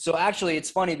deal. So actually, it's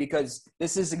funny because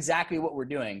this is exactly what we're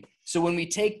doing. So when we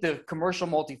take the commercial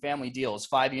multifamily deals,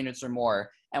 5 units or more,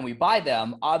 and we buy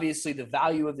them, obviously the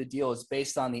value of the deal is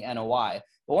based on the NOI.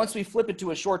 But once we flip it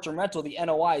to a short-term rental, the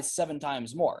NOI is 7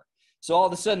 times more. So all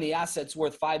of a sudden, the asset's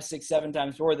worth 5, 6, 7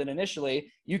 times more than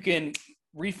initially. You can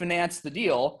refinance the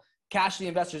deal, cash the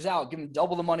investors out, give them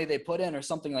double the money they put in or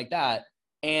something like that,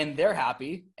 and they're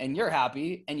happy and you're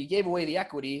happy, and you gave away the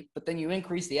equity, but then you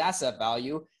increase the asset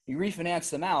value, you refinance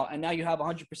them out, and now you have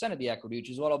 100% of the equity, which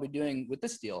is what I'll be doing with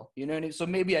this deal. You know what I mean? So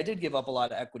maybe I did give up a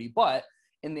lot of equity, but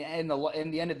in the end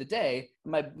of the day,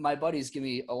 my buddies give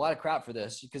me a lot of crap for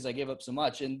this because I gave up so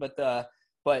much.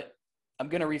 But I'm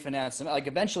going to refinance them. Like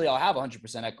eventually I'll have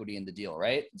 100% equity in the deal.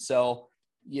 Right. So,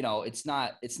 it's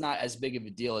not as big of a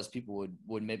deal as people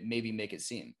would maybe make it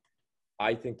seem.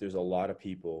 I think there's a lot of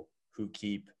people who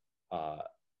keep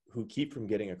from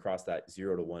getting across that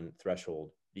 0 to 1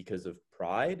 threshold because of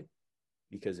pride,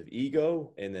 because of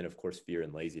ego, and then of course fear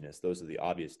and laziness. Those are the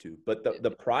obvious two. But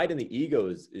the pride and the ego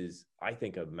is I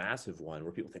think a massive one,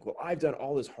 where people think, well, I've done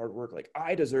all this hard work, like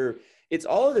I deserve. It's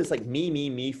all of this like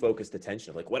me focused attention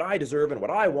of like what I deserve and what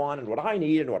I want and what I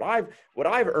need and what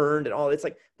I've earned and all. It's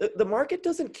like the market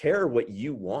doesn't care what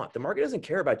you want. The market doesn't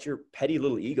care about your petty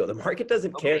little ego. The market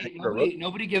doesn't care.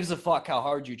 Nobody gives a fuck how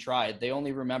hard you tried. They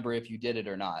only remember if you did it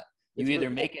or not. You either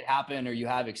make it happen or you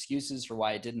have excuses for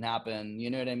why it didn't happen. You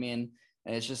know what I mean?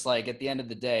 And it's just like, at the end of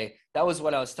the day, that was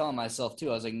what I was telling myself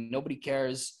too. I was like, nobody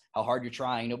cares how hard you're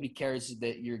trying. Nobody cares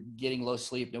that you're getting low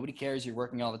sleep. Nobody cares you're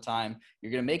working all the time.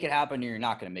 You're going to make it happen or you're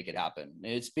not going to make it happen.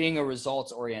 It's being a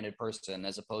results oriented person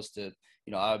as opposed to,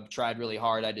 I've tried really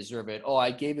hard, I deserve it. Oh,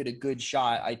 I gave it a good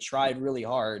shot. I tried really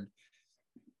hard.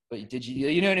 But did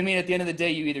you know what I mean? At the end of the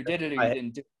day, you either did it or you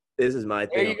didn't do it. This is my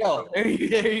thing. There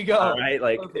you go. All right.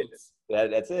 Like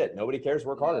that's it. Nobody cares.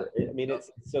 Work harder. I mean, it's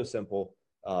so simple.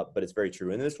 But it's very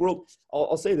true. And in this world,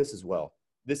 I'll say this as well.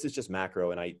 This is just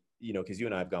macro. And because you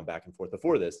and I have gone back and forth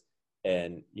before this,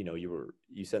 and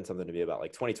you said something to me about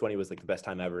like 2020 was like the best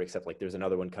time ever, except like there's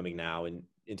another one coming now in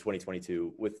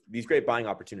 2022 with these great buying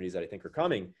opportunities that I think are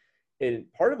coming. And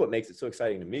part of what makes it so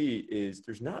exciting to me is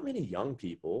there's not many young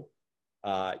people.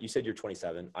 You said you're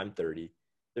 27, I'm 30.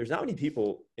 There's not many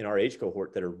people in our age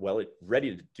cohort that are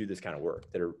ready to do this kind of work,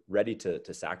 that are ready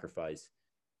to sacrifice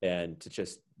and to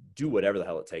just do whatever the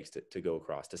hell it takes to go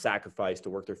across, to sacrifice, to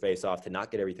work their face off, to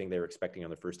not get everything they were expecting on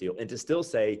the first deal, and to still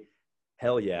say,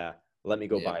 hell yeah, let me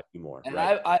go buy a few more. And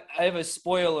right? I have a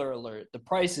spoiler alert. The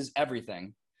price is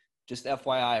everything. Just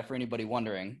FYI for anybody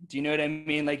wondering. Do you know what I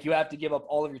mean? Like, you have to give up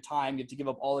all of your time. You have to give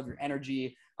up all of your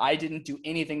energy. I didn't do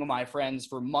anything with my friends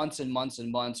for months and months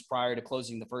and months prior to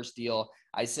closing the first deal.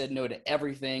 I said no to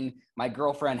everything. My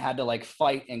girlfriend had to like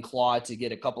fight and claw to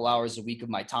get a couple hours a week of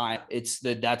my time. That's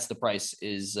the price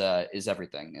is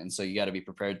everything. And so you got to be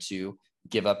prepared to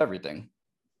give up everything.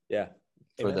 Yeah.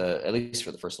 At least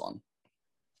for the first one.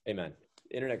 Amen.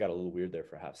 Internet got a little weird there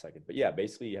for a half second, but yeah,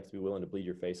 basically you have to be willing to bleed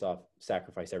your face off,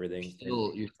 sacrifice everything.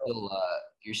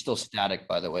 You're still static,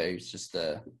 by the way. It's just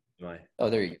there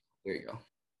you go.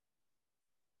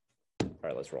 All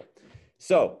right, let's roll.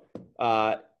 So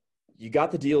you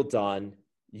got the deal done.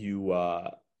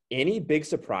 Any big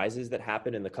surprises that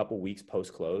happened in the couple weeks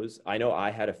post close? I know I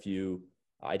had a few.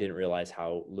 I didn't realize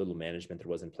how little management there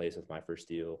was in place with my first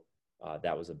deal.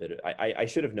 That was a bit. I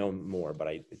should have known more, but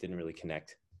it didn't really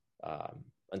connect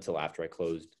until after I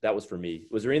closed. That was for me.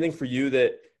 Was there anything for you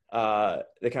that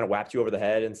kind of whacked you over the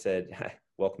head and said,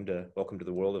 "Welcome to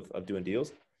the world of doing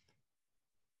deals"?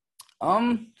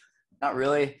 Not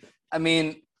really. I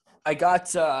mean, I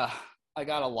got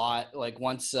a lot like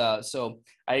once. So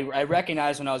I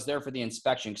recognized when I was there for the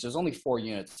inspection, because there's only 4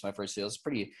 units. My first deal is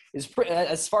pretty,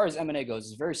 as far as M&A goes,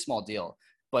 it's a very small deal,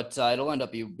 but it'll end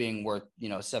up being worth,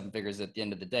 7 figures at the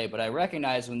end of the day. But I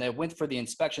recognized when they went for the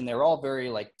inspection, they were all very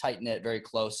like tight knit, very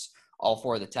close, all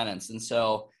 4 of the tenants. And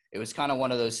so it was kind of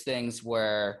one of those things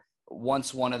where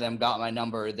once one of them got my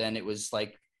number, then it was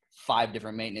like 5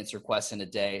 different maintenance requests in a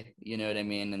day, you know what I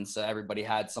mean? And so everybody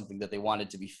had something that they wanted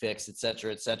to be fixed, et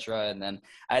cetera, et cetera. And then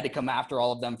I had to come after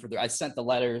all of them I sent the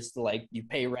letters to like, you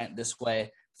pay rent this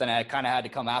way. Then I kind of had to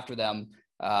come after them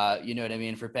You know what I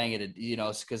mean? For paying it, you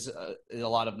know, because a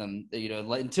lot of them, you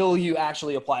know, until you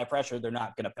actually apply pressure, they're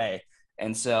not going to pay.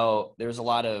 And so there's a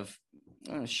lot of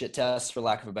shit tests, for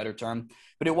lack of a better term.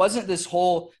 But it wasn't this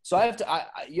whole. So I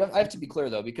have to be clear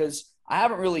though, because I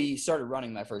haven't really started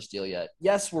running my first deal yet.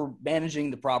 Yes, we're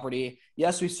managing the property.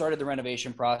 Yes, we started the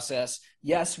renovation process.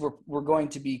 Yes, we're going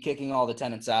to be kicking all the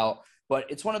tenants out. But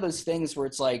it's one of those things where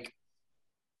it's like,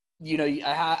 you know,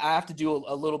 I have to do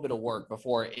a little bit of work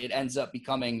before it ends up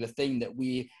becoming the thing that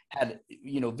we had,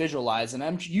 you know, visualized.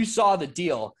 And you saw the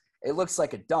deal. It looks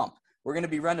like a dump. We're going to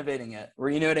be renovating it. Or,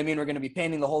 you know what I mean? We're going to be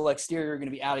painting the whole exterior. We're going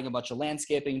to be adding a bunch of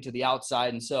landscaping to the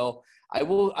outside. And so I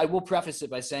will preface it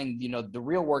by saying, you know, the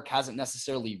real work hasn't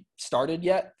necessarily started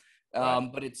yet,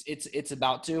 but it's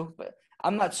about to. But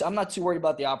I'm not too worried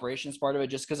about the operations part of it,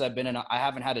 just because I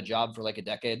haven't had a job for like a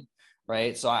decade,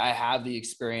 right? So I have the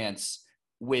experience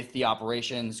with the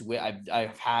operations.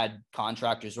 I've had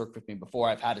contractors work with me before.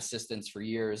 I've had assistants for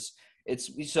years.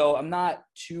 So I'm not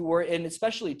too worried, and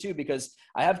especially too because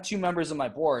I have 2 members of my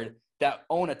board that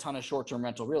own a ton of short-term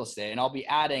rental real estate, and I'll be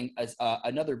adding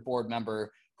another board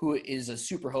member who is a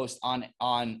super host on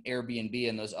Airbnb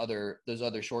and those other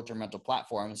short-term rental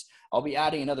platforms. I'll be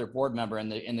adding another board member in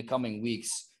the coming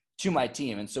weeks to my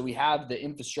team, and so we have the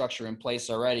infrastructure in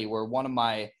place already. Where one of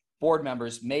my board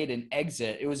members made an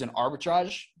exit. It was an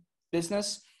arbitrage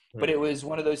business, but it was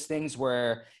one of those things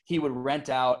where he would rent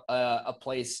out a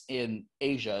place in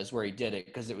Asia is where he did it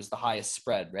because it was the highest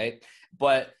spread, right?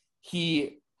 But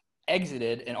he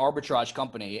exited an arbitrage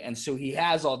company, and so he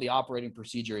has all the operating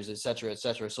procedures, et cetera, et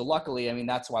cetera. So luckily, I mean,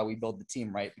 that's why we build the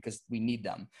team, right? Because we need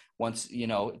them once, you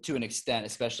know, to an extent,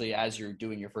 especially as you're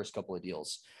doing your first couple of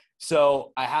deals.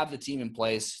 So I have the team in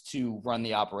place to run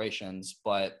the operations,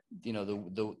 but you know,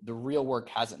 the real work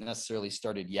hasn't necessarily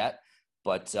started yet.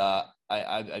 But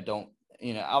I don't,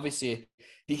 you know, obviously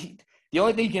the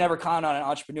only thing you can ever count on in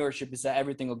entrepreneurship is that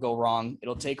everything will go wrong.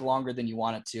 It'll take longer than you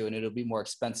want it to, and it'll be more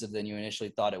expensive than you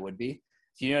initially thought it would be.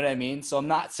 Do you know what I mean? So I'm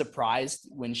not surprised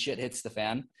when shit hits the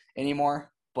fan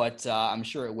anymore, but I'm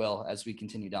sure it will as we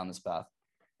continue down this path.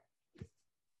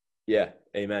 Yeah,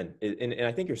 amen. And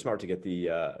I think you're smart to get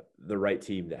the right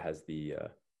team that has the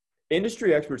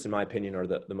industry experts, in my opinion, are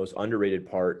the most underrated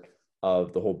part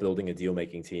of the whole building a deal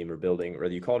making team, or building,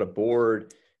 whether you call it a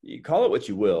board, you call it what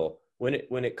you will. When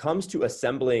it comes to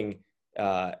assembling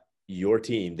your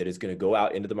team that is going to go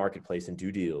out into the marketplace and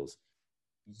do deals,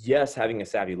 yes, having a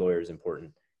savvy lawyer is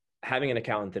important. Having an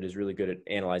accountant that is really good at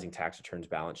analyzing tax returns,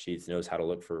 balance sheets, knows how to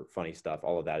look for funny stuff,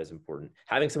 all of that is important.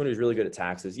 Having someone who's really good at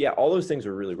taxes, yeah, all those things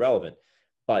are really relevant.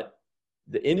 But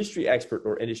the industry expert,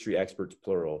 or industry experts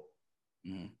plural,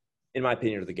 in my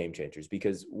opinion, are the game changers,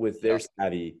 because with their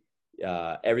savvy,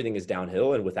 everything is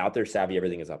downhill, and without their savvy,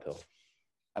 everything is uphill.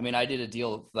 I mean, I did a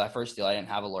deal, that first deal, I didn't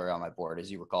have a lawyer on my board,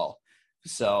 as you recall.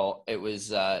 So it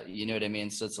was, you know what I mean?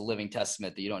 So it's a living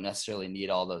testament that you don't necessarily need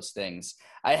all those things.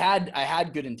 I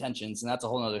had good intentions, and that's a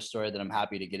whole nother story that I'm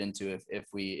happy to get into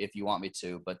if you want me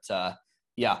to. But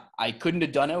yeah, I couldn't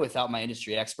have done it without my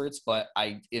industry experts, but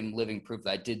I am living proof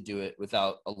that I did do it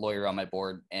without a lawyer on my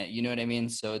board. And you know what I mean?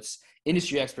 So it's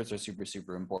industry experts are super,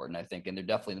 super important, I think. And they're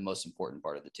definitely the most important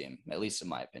part of the team, at least in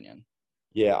my opinion.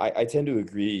 Yeah, I tend to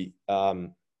agree.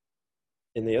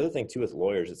 And the other thing too with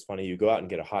lawyers, it's funny, you go out and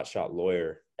get a hotshot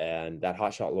lawyer, and that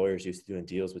hotshot lawyer is used to doing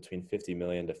deals between 50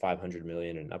 million to 500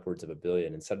 million and upwards of $1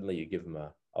 billion. And suddenly you give them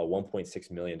a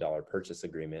 $1.6 million purchase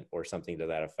agreement or something to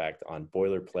that effect on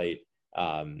boilerplate,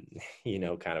 you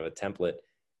know, kind of a template.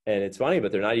 And it's funny,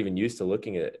 but they're not even used to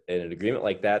looking at an agreement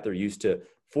like that. They're used to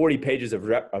 40 pages of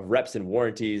reps and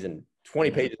warranties and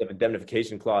 20 pages of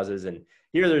indemnification clauses. And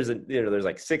here there's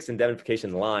like 6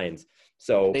 indemnification lines.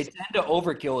 So they tend to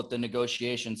overkill with the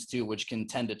negotiations too, which can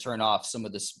tend to turn off some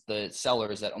of the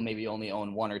sellers that maybe only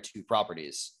own 1 or 2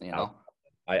 properties, you know?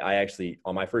 I actually,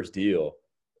 on my first deal,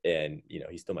 and, you know,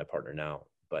 he's still my partner now,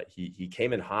 but he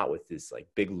came in hot with this like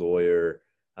big lawyer,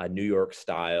 New York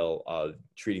style of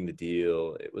treating the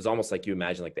deal. It was almost like you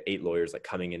imagine like the 8 lawyers like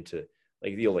coming into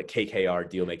like the old like KKR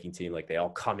deal making team, like they all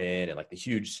come in and like the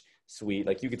huge suite,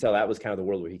 like you could tell that was kind of the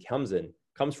world where he comes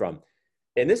from.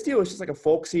 And this deal was just like a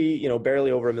folksy, you know,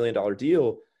 barely over $1 million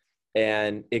deal.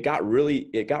 And it got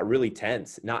really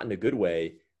tense, not in a good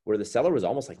way, where the seller was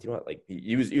almost like, you know what, like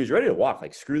he was ready to walk,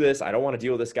 like, screw this. I don't want to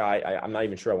deal with this guy. I'm not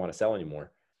even sure I want to sell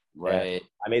anymore. Right. And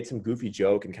I made some goofy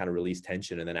joke and kind of released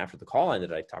tension. And then after the call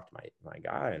ended, I talked to my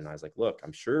guy, and I was like, look,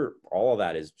 I'm sure all of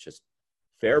that is just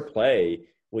fair play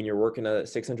when you're working a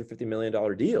 $650 million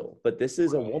deal, but this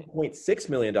is a $1.6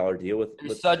 million deal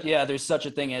there's such a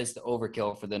thing as the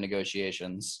overkill for the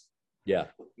negotiations. Yeah.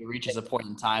 It reaches a point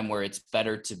in time where it's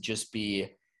better to just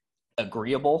be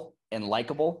agreeable and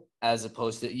likable, as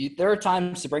opposed to there are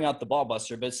times to bring out the ball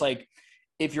buster, but it's like,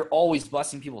 if you're always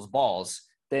busting people's balls,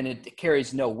 then it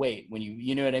carries no weight when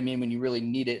you know what I mean? When you really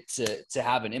need it to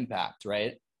have an impact,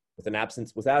 right?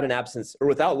 Without an absence, or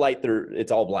without light,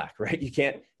 it's all black, right?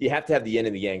 You have to have the yin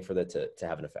and the yang for that to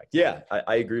have an effect. Yeah,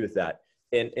 I agree with that.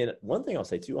 And one thing I'll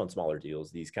say too on smaller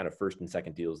deals, these kind of first and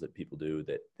second deals that people do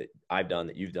that I've done,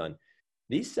 that you've done,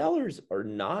 these sellers are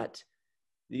not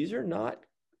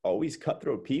always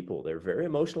cutthroat people. They're very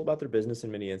emotional about their business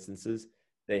in many instances.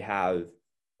 They have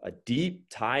a deep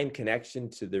tie and connection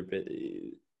to their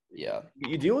business. Yeah.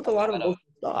 You deal with a lot of emotional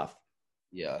stuff.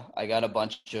 Yeah. I got a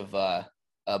bunch of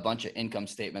income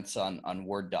statements on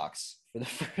Word docs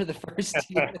for the first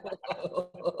year.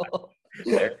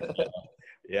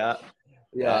 Yeah.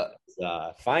 Yeah.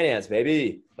 Finance,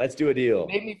 baby. Let's do a deal.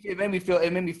 It made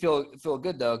me feel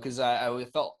good though, because I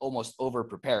felt almost over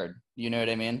prepared. You know what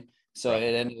I mean? So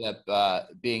it ended up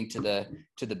being to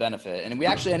the benefit, and we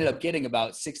actually ended up getting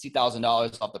about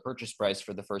 $60,000 off the purchase price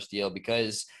for the first deal,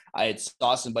 because I had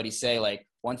saw somebody say, like,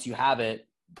 once you have it,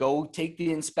 go take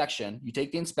the inspection. You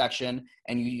take the inspection,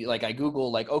 and you, like, I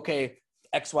Google, like, okay,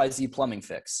 XYZ plumbing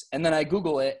fix, and then I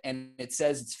Google it, and it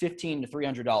says it's $1,500 to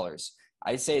 $300.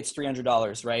 I say it's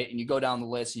 $300, right? And you go down the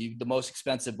list, the most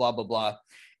expensive, blah blah blah.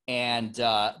 And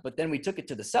but then we took it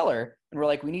to the seller, and we're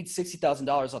like, we need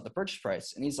 $60,000 off the purchase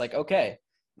price. And he's like, okay.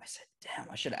 I said, damn,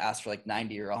 I should have asked for like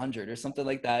 90 or 100 or something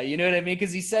like that. You know what I mean?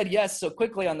 Because he said yes so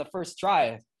quickly on the first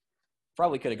try.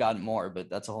 Probably could have gotten more, but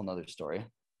that's a whole nother story.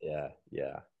 Yeah.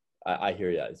 I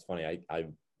hear you. It's funny. I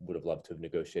would have loved to have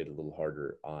negotiated a little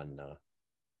harder on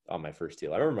my first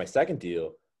deal. I remember my second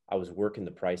deal, I was working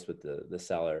the price with the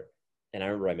seller. And I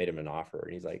remember I made him an offer,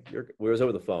 and he's like, we was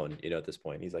over the phone, at this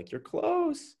point. He's like, you're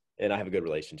close. And I have a good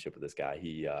relationship with this guy.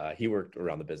 He worked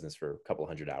around the business for a couple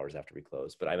hundred hours after we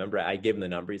closed. But I remember I gave him the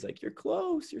number. He's like, you're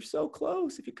close. You're so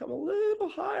close. If you come a little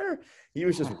higher. He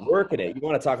was just working it. You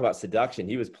want to talk about seduction.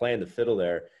 He was playing the fiddle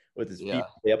there with his feet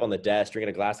up on the desk, drinking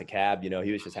a glass of cab. He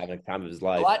was just having a time of his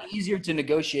life. A lot easier to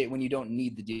negotiate when you don't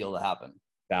need the deal to happen.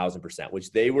 1,000%,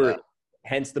 which they were,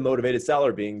 hence the motivated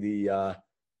seller being the,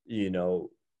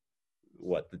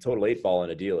 the total 8 ball in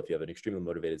a deal if you have an extremely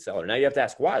motivated seller. Now you have to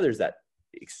ask why there's that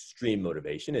extreme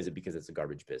motivation. Is it because it's a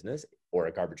garbage business or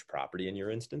a garbage property in your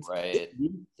instance? Right. It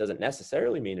doesn't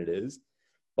necessarily mean it is.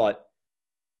 But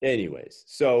anyways,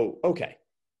 so, okay,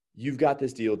 you've got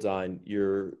this deal done.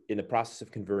 You're in the process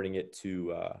of converting it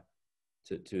to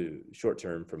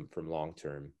short-term from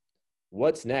long-term.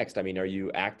 What's next? I mean,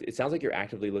 it sounds like you're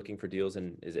actively looking for deals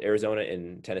is it Arizona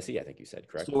and Tennessee, I think you said,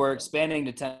 correct? So we're expanding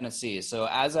to Tennessee. So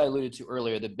as I alluded to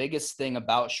earlier, the biggest thing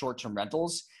about short-term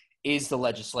rentals is the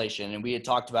legislation. And we had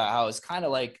talked about how it's kind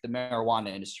of like the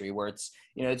marijuana industry, where it's,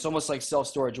 it's almost like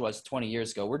self-storage was 20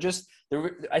 years ago.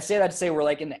 I say that to say we're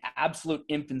like in the absolute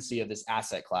infancy of this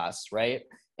asset class, right?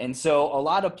 And so a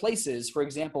lot of places, for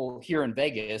example, here in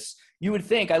Vegas, you would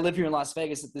think, I live here in Las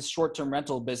Vegas, that this short-term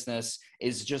rental business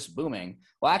is just booming.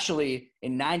 Well, actually,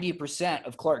 in 90%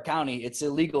 of Clark County, it's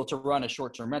illegal to run a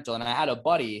short-term rental. And I had a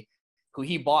buddy who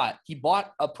he bought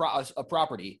a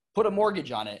property, put a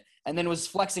mortgage on it, and then was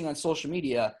flexing on social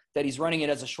media that he's running it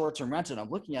as a short-term rental. And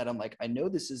I'm looking at him like, I know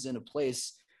this is in a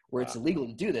place where it's illegal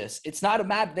to do this. It's not a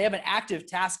matter, they have an active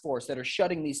task force that are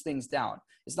shutting these things down.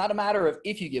 It's not a matter of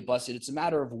if you get busted, it's a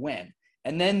matter of when.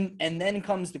 And then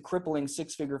comes the crippling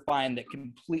 6-figure fine that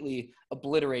completely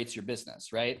obliterates your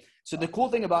business, right? So the cool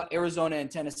thing about Arizona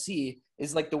and Tennessee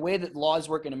is, like, the way that laws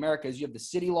work in America is you have the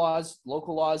city laws,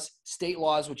 local laws, state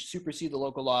laws, which supersede the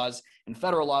local laws, and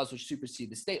federal laws, which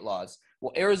supersede the state laws.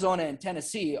 Well, Arizona and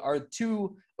Tennessee are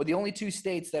the only two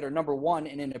states that are number one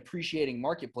in an appreciating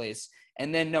marketplace.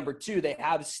 And then number two, they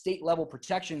have state level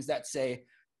protections that say,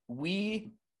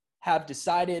 we have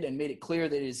decided and made it clear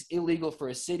that it is illegal for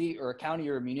a city or a county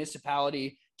or a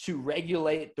municipality to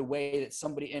regulate the way that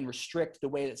somebody and restrict the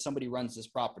way that somebody runs this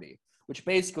property, which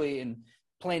basically in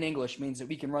plain English means that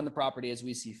we can run the property as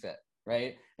we see fit,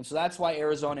 right? And so that's why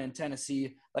Arizona and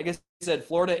Tennessee, like I said,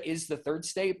 Florida is the third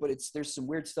state, but there's some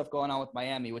weird stuff going on with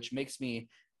Miami, which makes me,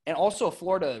 and also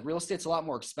Florida, real estate's a lot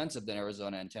more expensive than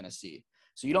Arizona and Tennessee.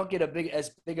 So you don't get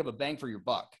as big of a bang for your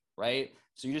buck, right?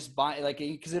 So you just buy, like,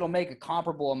 because it'll make a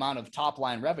comparable amount of top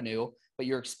line revenue, but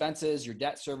your expenses, your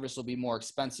debt service will be more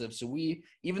expensive. So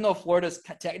even though Florida's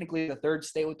technically the third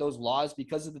state with those laws,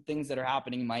 because of the things that are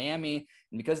happening in Miami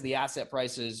and because of the asset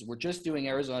prices, we're just doing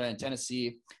Arizona and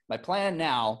Tennessee. My plan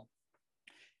now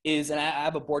is, and I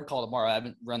have a board call tomorrow. I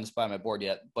haven't run this by my board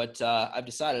yet, but I've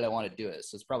decided I want to do it.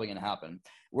 So it's probably going to happen.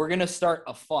 We're going to start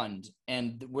a fund,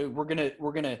 and we're going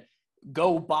to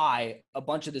go buy a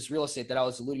bunch of this real estate that I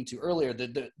was alluding to earlier.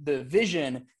 The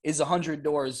vision is 100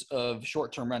 doors of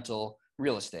short-term rental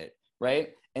real estate, right?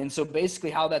 And so basically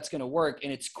how that's going to work,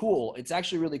 and it's cool. It's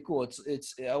actually really cool.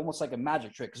 It's almost like a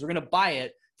magic trick, because we're going to buy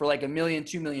it for like $1 million,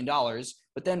 $2 million.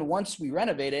 But then once we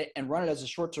renovate it and run it as a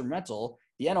short-term rental,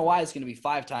 the NOI is going to be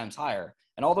 5 times higher.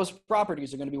 And all those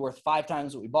properties are going to be worth 5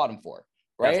 times what we bought them for,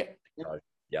 right?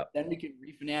 Yep. Then we can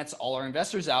refinance all our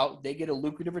investors out. They get a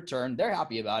lucrative return. They're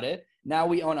happy about it. Now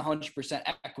we own 100%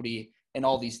 equity in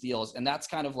all these deals. And that's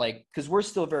kind of like, because we're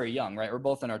still very young, right? We're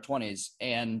both in our 20s.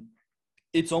 And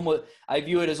it's almost, I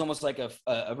view it as almost like a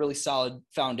really solid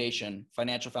foundation,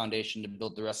 financial foundation to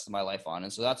build the rest of my life on.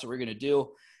 And so that's what we're going to do.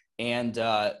 And,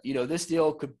 this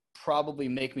deal could probably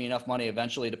make me enough money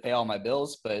eventually to pay all my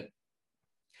bills. But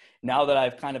now that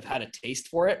I've kind of had a taste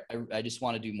for it, I just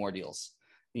want to do more deals.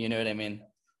 You know what I mean?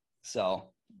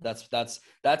 So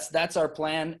that's our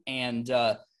plan. And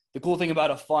the cool thing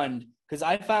about a fund, because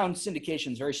I found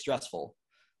syndications very stressful,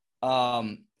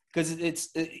 because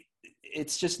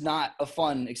it's just not a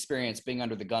fun experience being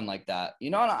under the gun like that.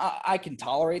 And I can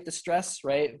tolerate the stress,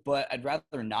 right? But I'd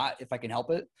rather not if I can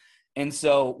help it. And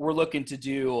so we're looking to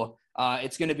do,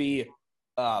 it's going to be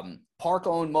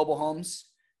park-owned mobile homes,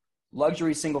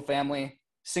 luxury single family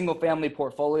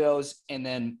portfolios, and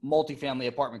then multifamily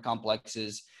apartment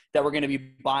complexes that we're going to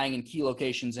be buying in key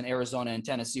locations in Arizona and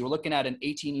Tennessee. We're looking at an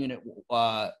 18-unit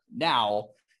now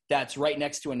that's right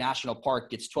next to a national park,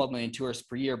 gets 12 million tourists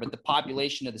per year, but the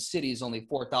population of the city is only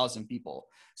 4,000 people.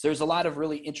 So there's a lot of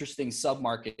really interesting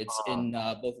submarkets in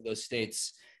both of those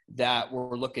states that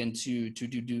we're looking to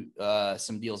do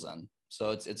some deals on. So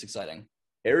it's exciting.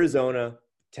 Arizona,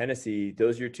 Tennessee,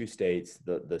 those are your 2 states.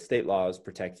 The state laws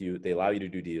protect you. They allow you to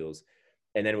do deals.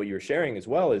 And then what you were sharing as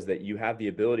well is that you have the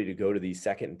ability to go to these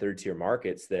 2nd and 3rd tier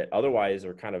markets that otherwise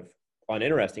are kind of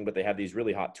uninteresting, but they have these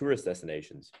really hot tourist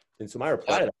destinations. And so my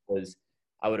reply to that was,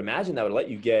 I would imagine that would let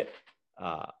you get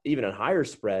even a higher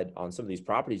spread on some of these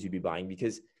properties you'd be buying,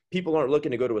 because people aren't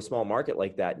looking to go to a small market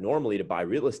like that normally to buy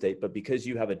real estate, but because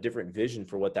you have a different vision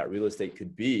for what that real estate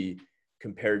could be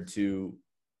compared to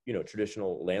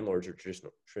traditional landlords or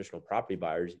traditional property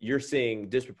buyers, you're seeing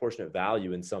disproportionate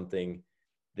value in something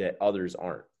that others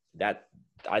aren't.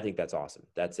 I think that's awesome.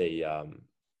 That's a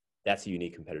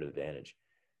unique competitive advantage.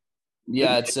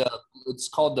 Yeah, it's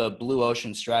called the Blue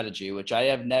Ocean Strategy, which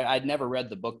I'd never read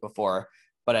the book before,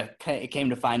 but it came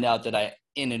to find out that I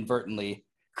inadvertently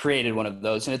created one of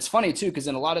those. And it's funny too, because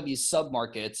in a lot of these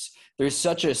submarkets, there's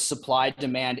such a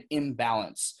supply-demand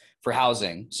imbalance for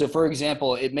housing. So for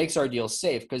example, it makes our deal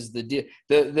safe, because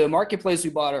the marketplace we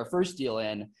bought our first deal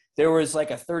in, there was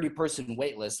like a 30-person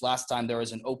wait list last time there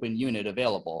was an open unit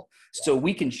available. So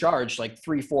we can charge like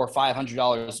 $300, $400,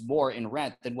 $500 more in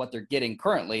rent than what they're getting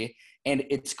currently. And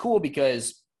it's cool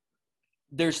because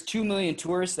there's 2 million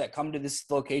tourists that come to this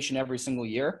location every single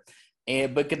year.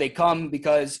 But they come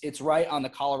because it's right on the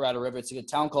Colorado River. It's in a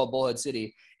town called Bullhead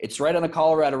City. It's right on the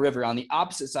Colorado River. On the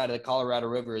opposite side of the Colorado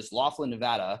River is Laughlin,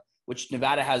 Nevada, which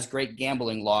Nevada has great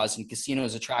gambling laws, and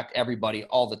casinos attract everybody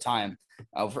all the time.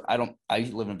 I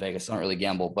live in Vegas, so I don't really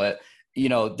gamble, but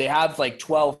they have like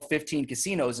 12, 15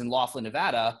 casinos in Laughlin,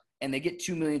 Nevada, and they get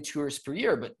 2 million tourists per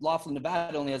year. But Laughlin,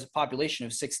 Nevada only has a population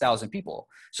of 6,000 people.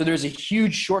 So there's a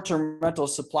huge short-term rental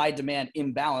supply-demand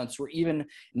imbalance, where even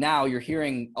now you're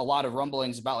hearing a lot of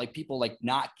rumblings about like people like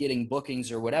not getting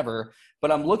bookings or whatever.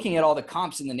 But I'm looking at all the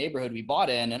comps in the neighborhood we bought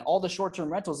in, and all the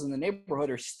short-term rentals in the neighborhood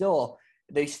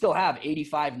they still have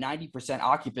 85, 90%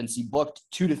 occupancy booked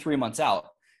 2 to 3 months out.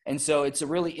 And so it's a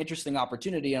really interesting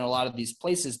opportunity in a lot of these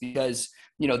places, because,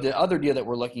 the other deal that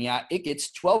we're looking at, it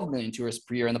gets 12 million tourists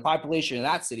per year, and the population in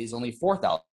that city is only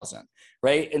 4,000,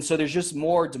 right? And so there's just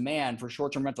more demand for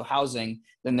short-term rental housing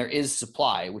than there is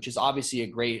supply, which is obviously a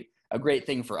great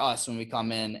thing for us when we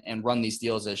come in and run these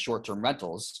deals as short-term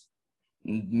rentals.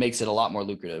 It makes it a lot more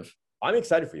lucrative. I'm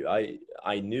excited for you.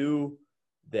 I knew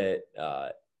that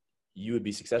you would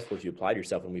be successful if you applied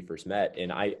yourself when we first met.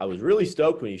 And I was really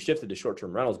stoked when you shifted to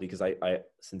short-term rentals, because I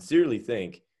sincerely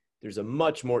think there's a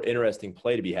much more interesting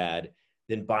play to be had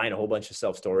than buying a whole bunch of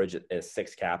self-storage at a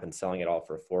 6 cap and selling it all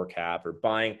for a 4 cap, or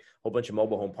buying a whole bunch of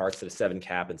mobile home parks at a 7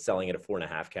 cap and selling it at a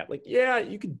 4.5 cap. Like, yeah,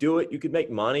 you could do it. You could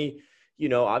make money.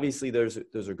 Obviously those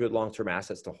are good long-term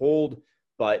assets to hold,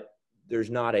 but there's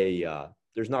not a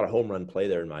home run play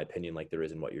there, in my opinion, like there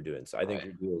is in what you're doing. So I think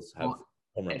your deals have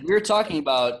And we were talking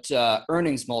about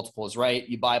earnings multiples, right?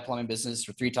 You buy a plumbing business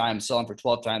for 3 times, sell them for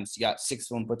 12 times. You got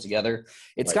 6 of them put together.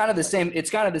 It's kind of the same. It's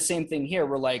kind of the same thing here.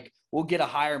 We're like, we'll get a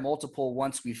higher multiple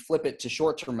once we flip it to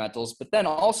short-term rentals. But then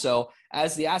also,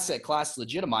 as the asset class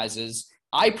legitimizes,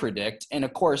 I predict, and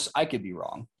of course I could be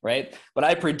wrong, right? But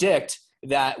I predict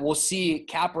that we'll see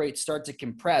cap rates start to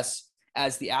compress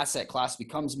as the asset class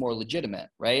becomes more legitimate,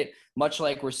 right? Much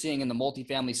like we're seeing in the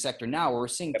multifamily sector now, where we're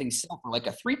seeing things sell for like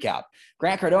a 3 cap.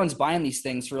 Grant Cardone's buying these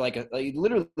things for like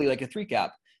literally like a 3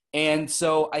 cap. And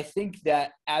so I think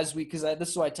that because this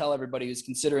is what I tell everybody who's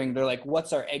considering, they're like,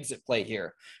 what's our exit play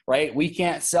here, right? We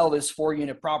can't sell this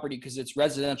 4-unit property because it's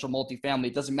residential multifamily.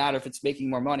 It doesn't matter if it's making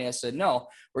more money. I said, no,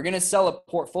 we're going to sell a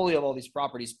portfolio of all these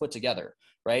properties put together,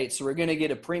 right? So we're going to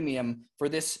get a premium for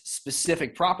this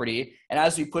specific property. And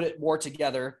as we put it more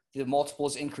together, the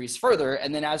multiples increase further.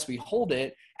 And then as we hold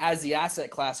it, as the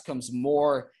asset class comes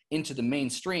more into the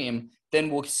mainstream, then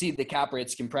we'll see the cap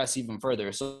rates compress even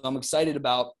further. So I'm excited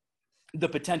about the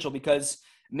potential, because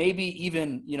maybe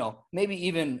even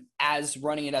as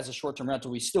running it as a short-term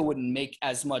rental, we still wouldn't make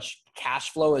as much cash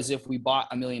flow as if we bought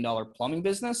 $1 million plumbing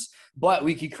business, but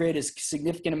we could create a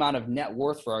significant amount of net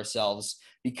worth for ourselves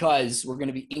because we're going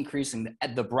to be increasing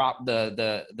the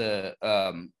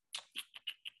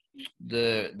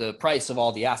price of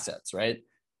all the assets, right?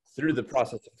 Through the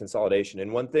process of consolidation.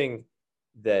 And one thing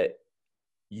that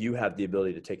you have the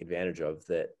ability to take advantage of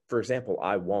that, for example,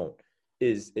 I won't,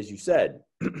 is, as you said,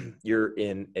 you're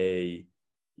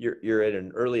at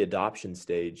an early adoption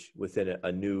stage within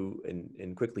a new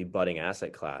and quickly budding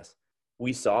asset class.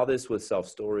 We saw this with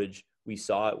self-storage. We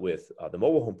saw it with the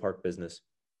mobile home park business,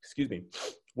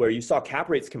 where you saw cap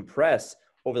rates compress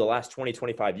over the last 20,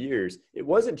 25 years. It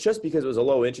wasn't just because it was a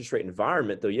low interest rate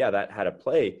environment, though, yeah, that had a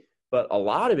play, but a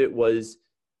lot of it was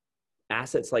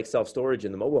assets like self-storage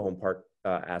and the mobile home park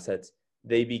assets.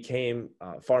 They became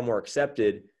far more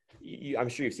accepted. I'm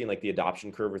sure you've seen like the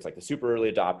adoption curve. It's like the super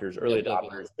early adopters,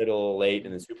 middle, late,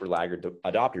 and then super laggard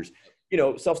adopters.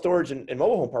 Self-storage and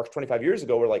mobile home parks 25 years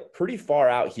ago were like pretty far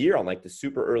out here on like the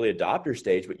super early adopter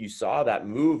stage, but you saw that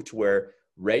move to where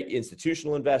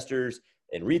institutional investors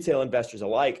and retail investors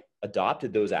alike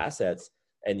adopted those assets,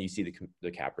 and you see the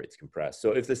cap rates compress.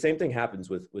 So if the same thing happens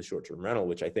with short-term rental,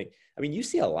 which you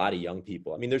see a lot of young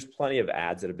people. There's plenty of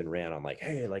ads that have been ran on like,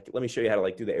 hey, like, let me show you how to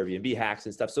like do the Airbnb hacks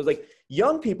and stuff. So it's like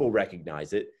young people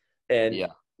recognize it. And,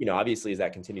 obviously as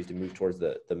that continues to move towards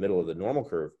the middle of the normal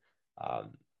curve,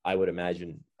 I would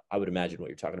imagine what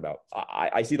you're talking about.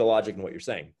 I see the logic in what you're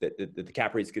saying, that the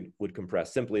cap rates would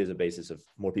compress simply as a basis of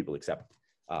more people accept.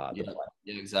 Yeah,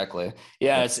 exactly.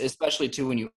 Yeah. It's especially too,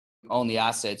 when you own the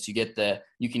assets, you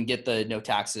can get the no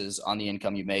taxes on the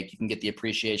income you make. You can get the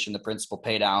appreciation, the principal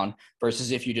pay down, versus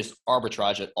if you just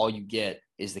arbitrage it, all you get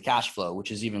is the cash flow,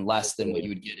 which is even less than what you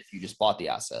would get if you just bought the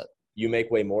asset. You make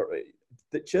way more.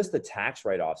 Just the tax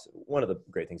write-offs. One of the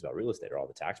great things about real estate are all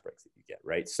the tax breaks that you get,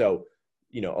 right? So,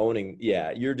 owning,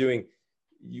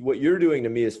 what you're doing to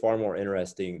me is far more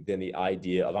interesting than the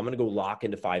idea of I'm going to go lock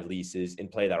into 5 leases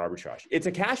and play that arbitrage. It's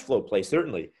a cash flow play,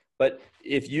 certainly. But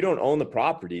if you don't own the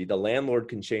property, the landlord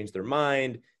can change their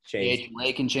mind. The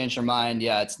HOA can change their mind.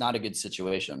 Yeah, it's not a good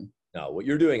situation. No, what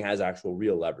you're doing has actual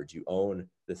real leverage. You own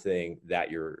the thing that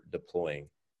you're deploying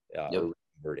or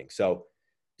converting. So,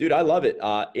 dude, I love it.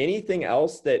 Anything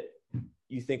else that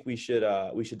you think we should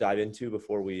dive into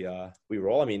before we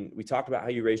roll? We talked about how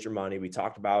you raised your money. We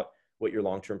talked about what your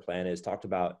long-term plan is. Talked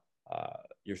about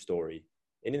your story.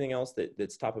 Anything else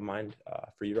that's top of mind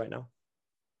for you right now?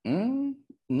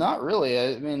 Not really.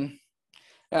 I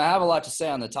have a lot to say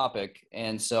on the topic,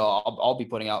 and so I'll be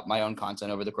putting out my own content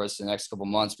over the course of the next couple of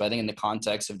months. But I think in the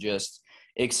context of just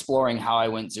exploring how I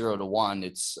went 0 to 1,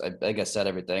 I think I said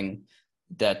everything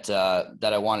that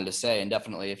I wanted to say. And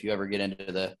definitely, if you ever get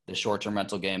into the short-term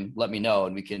rental game, let me know,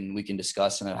 and we can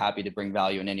discuss. And I'm happy to bring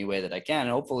value in any way that I can. And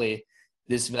hopefully,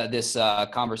 this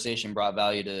conversation brought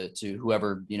value to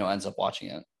whoever ends up watching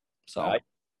it. So.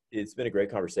 It's been a great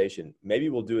conversation. Maybe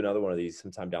we'll do another one of these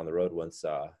sometime down the road once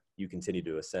you continue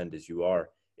to ascend as you are.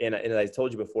 And I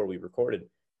told you before we recorded,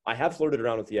 I have flirted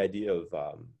around with the idea of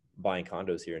buying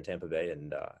condos here in Tampa Bay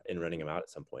and renting them out at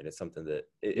some point. It's something that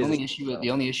the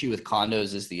only issue with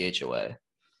condos is the HOA.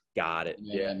 Got it.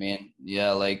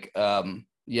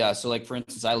 So like for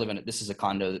instance, this is a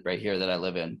condo right here that I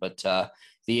live in, but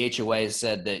the HOA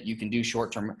said that you can do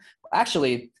short-term.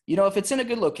 Actually, if it's in a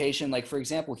good location, like for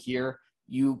example here,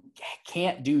 you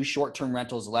can't do short-term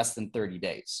rentals less than 30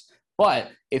 days.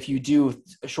 But if you do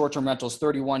short-term rentals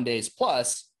 31 days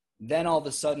plus, then all of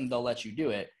a sudden they'll let you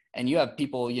do it. And you have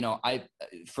people,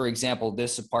 for example,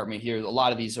 this apartment here, a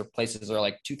lot of these are places that are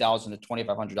like $2,000 to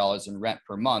 $2,500 in rent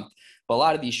per month. But a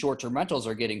lot of these short-term rentals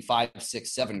are getting 5,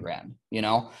 6, 7 grand,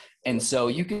 And so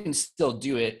you can still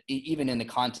do it even in the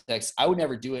context. I would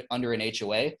never do it under an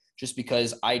HOA just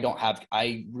because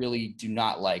I really do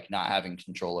not like not having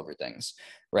control over things.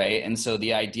 Right. And so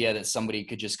the idea that somebody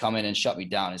could just come in and shut me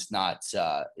down is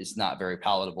not very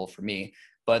palatable for me.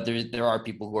 But there are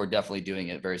people who are definitely doing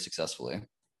it very successfully.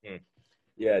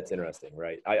 Yeah, it's interesting,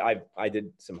 right? I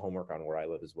did some homework on where I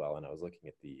live as well, and I was looking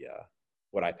at the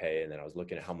what I pay, and then I was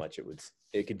looking at how much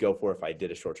it could go for if I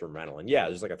did a short-term rental. And yeah,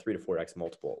 there's like a 3 to 4x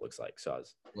multiple, it looks like. So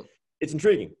it's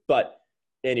intriguing. But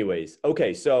anyways,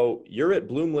 okay, so you're at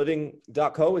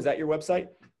bloomliving.co. Is that your website?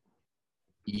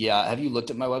 Yeah. Have you looked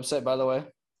at my website, by the way?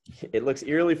 It looks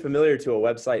eerily familiar to a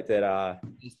website that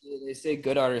they say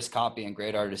good artists copy and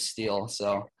great artists steal.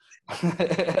 So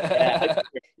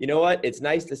you know what? It's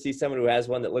nice to see someone who has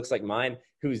one that looks like mine,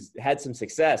 who's had some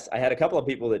success. I had a couple of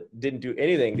people that didn't do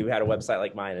anything who had a website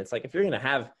like mine. It's like, if you're gonna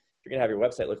have your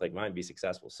website look like mine, be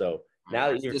successful. So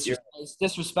now that it's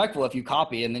disrespectful if you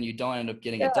copy and then you don't end up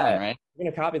getting it done, right?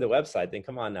 You're gonna copy the website, then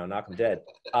come on now, knock them dead.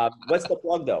 What's the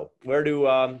plug though? Where do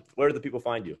the people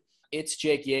find you? It's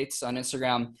Jake Yates on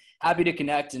Instagram. Happy to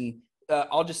connect. And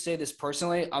I'll just say this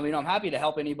personally. I mean, I'm happy to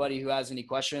help anybody who has any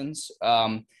questions.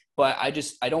 But I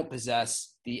don't possess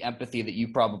the empathy that you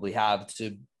probably have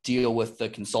to deal with the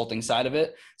consulting side of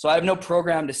it. So I have no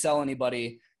program to sell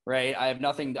anybody, right? I have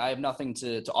nothing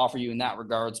to offer you in that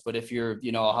regards. But if you're,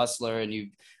 a hustler and you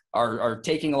are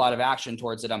taking a lot of action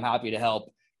towards it, I'm happy to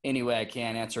help any way I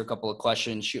can, answer a couple of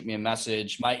questions, shoot me a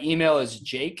message. My email is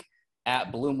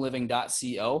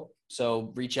jake@bloomliving.co.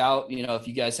 So reach out, if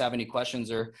you guys have any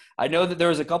questions. Or I know that there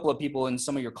was a couple of people in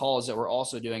some of your calls that were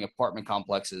also doing apartment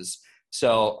complexes.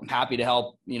 So I'm happy to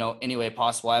help, any way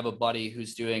possible. I have a buddy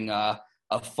who's doing a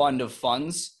fund of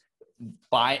funds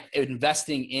by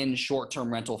investing in short-term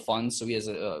rental funds. So he has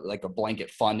a blanket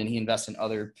fund, and he invests in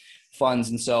other funds.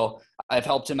 And so I've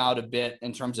helped him out a bit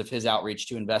in terms of his outreach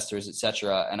to investors, et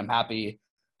cetera. And I'm happy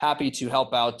to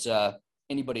help out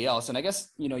anybody else. And I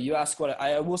guess, you asked what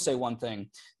I will say one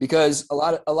thing, because a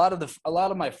lot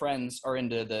of my friends are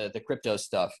into the crypto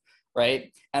stuff.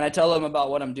 Right. And I tell them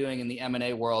about what I'm doing in the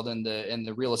M&A world and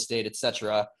the real estate, et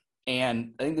cetera.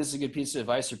 And I think this is a good piece of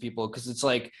advice for people, because it's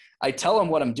like, I tell them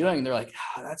what I'm doing, and they're like,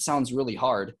 that sounds really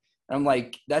hard. And I'm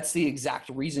like, that's the exact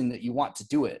reason that you want to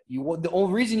do it. The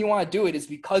only reason you want to do it is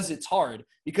because it's hard,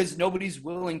 because nobody's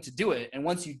willing to do it. And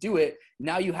once you do it,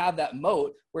 now you have that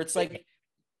moat where it's like,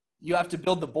 you have to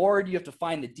build the board, you have to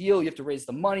find the deal, you have to raise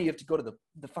the money, you have to go to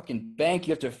the fucking bank,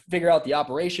 you have to figure out the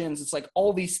operations. It's like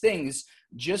all these things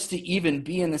just to even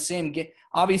be in the same game.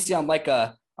 Obviously, I'm like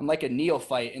a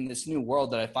neophyte in this new world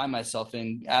that I find myself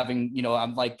in, having,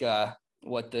 I'm like the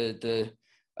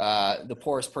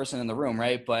poorest person in the room,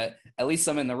 right? But at least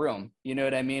I'm in the room, you know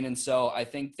what I mean? And so I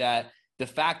think that the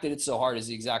fact that it's so hard is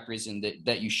the exact reason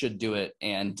that you should do it.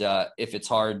 And if it's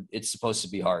hard, it's supposed to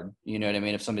be hard. You know what I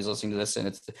mean? If somebody's listening to this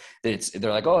and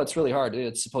they're like, oh, it's really hard.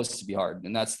 It's supposed to be hard.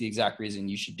 And that's the exact reason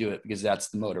you should do it, because that's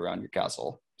the moat around your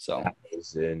castle. So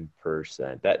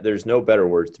 1,000%. That there's no better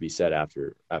words to be said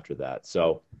after that.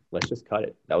 So let's just cut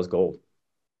it. That was gold.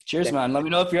 Cheers, man. Let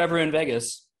me know if you're ever in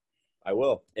Vegas. I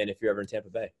will. And if you're ever in Tampa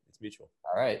Bay, it's mutual.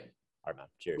 All right. All right, man.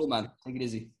 Cheers. Cool, man. Take it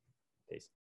easy. Peace.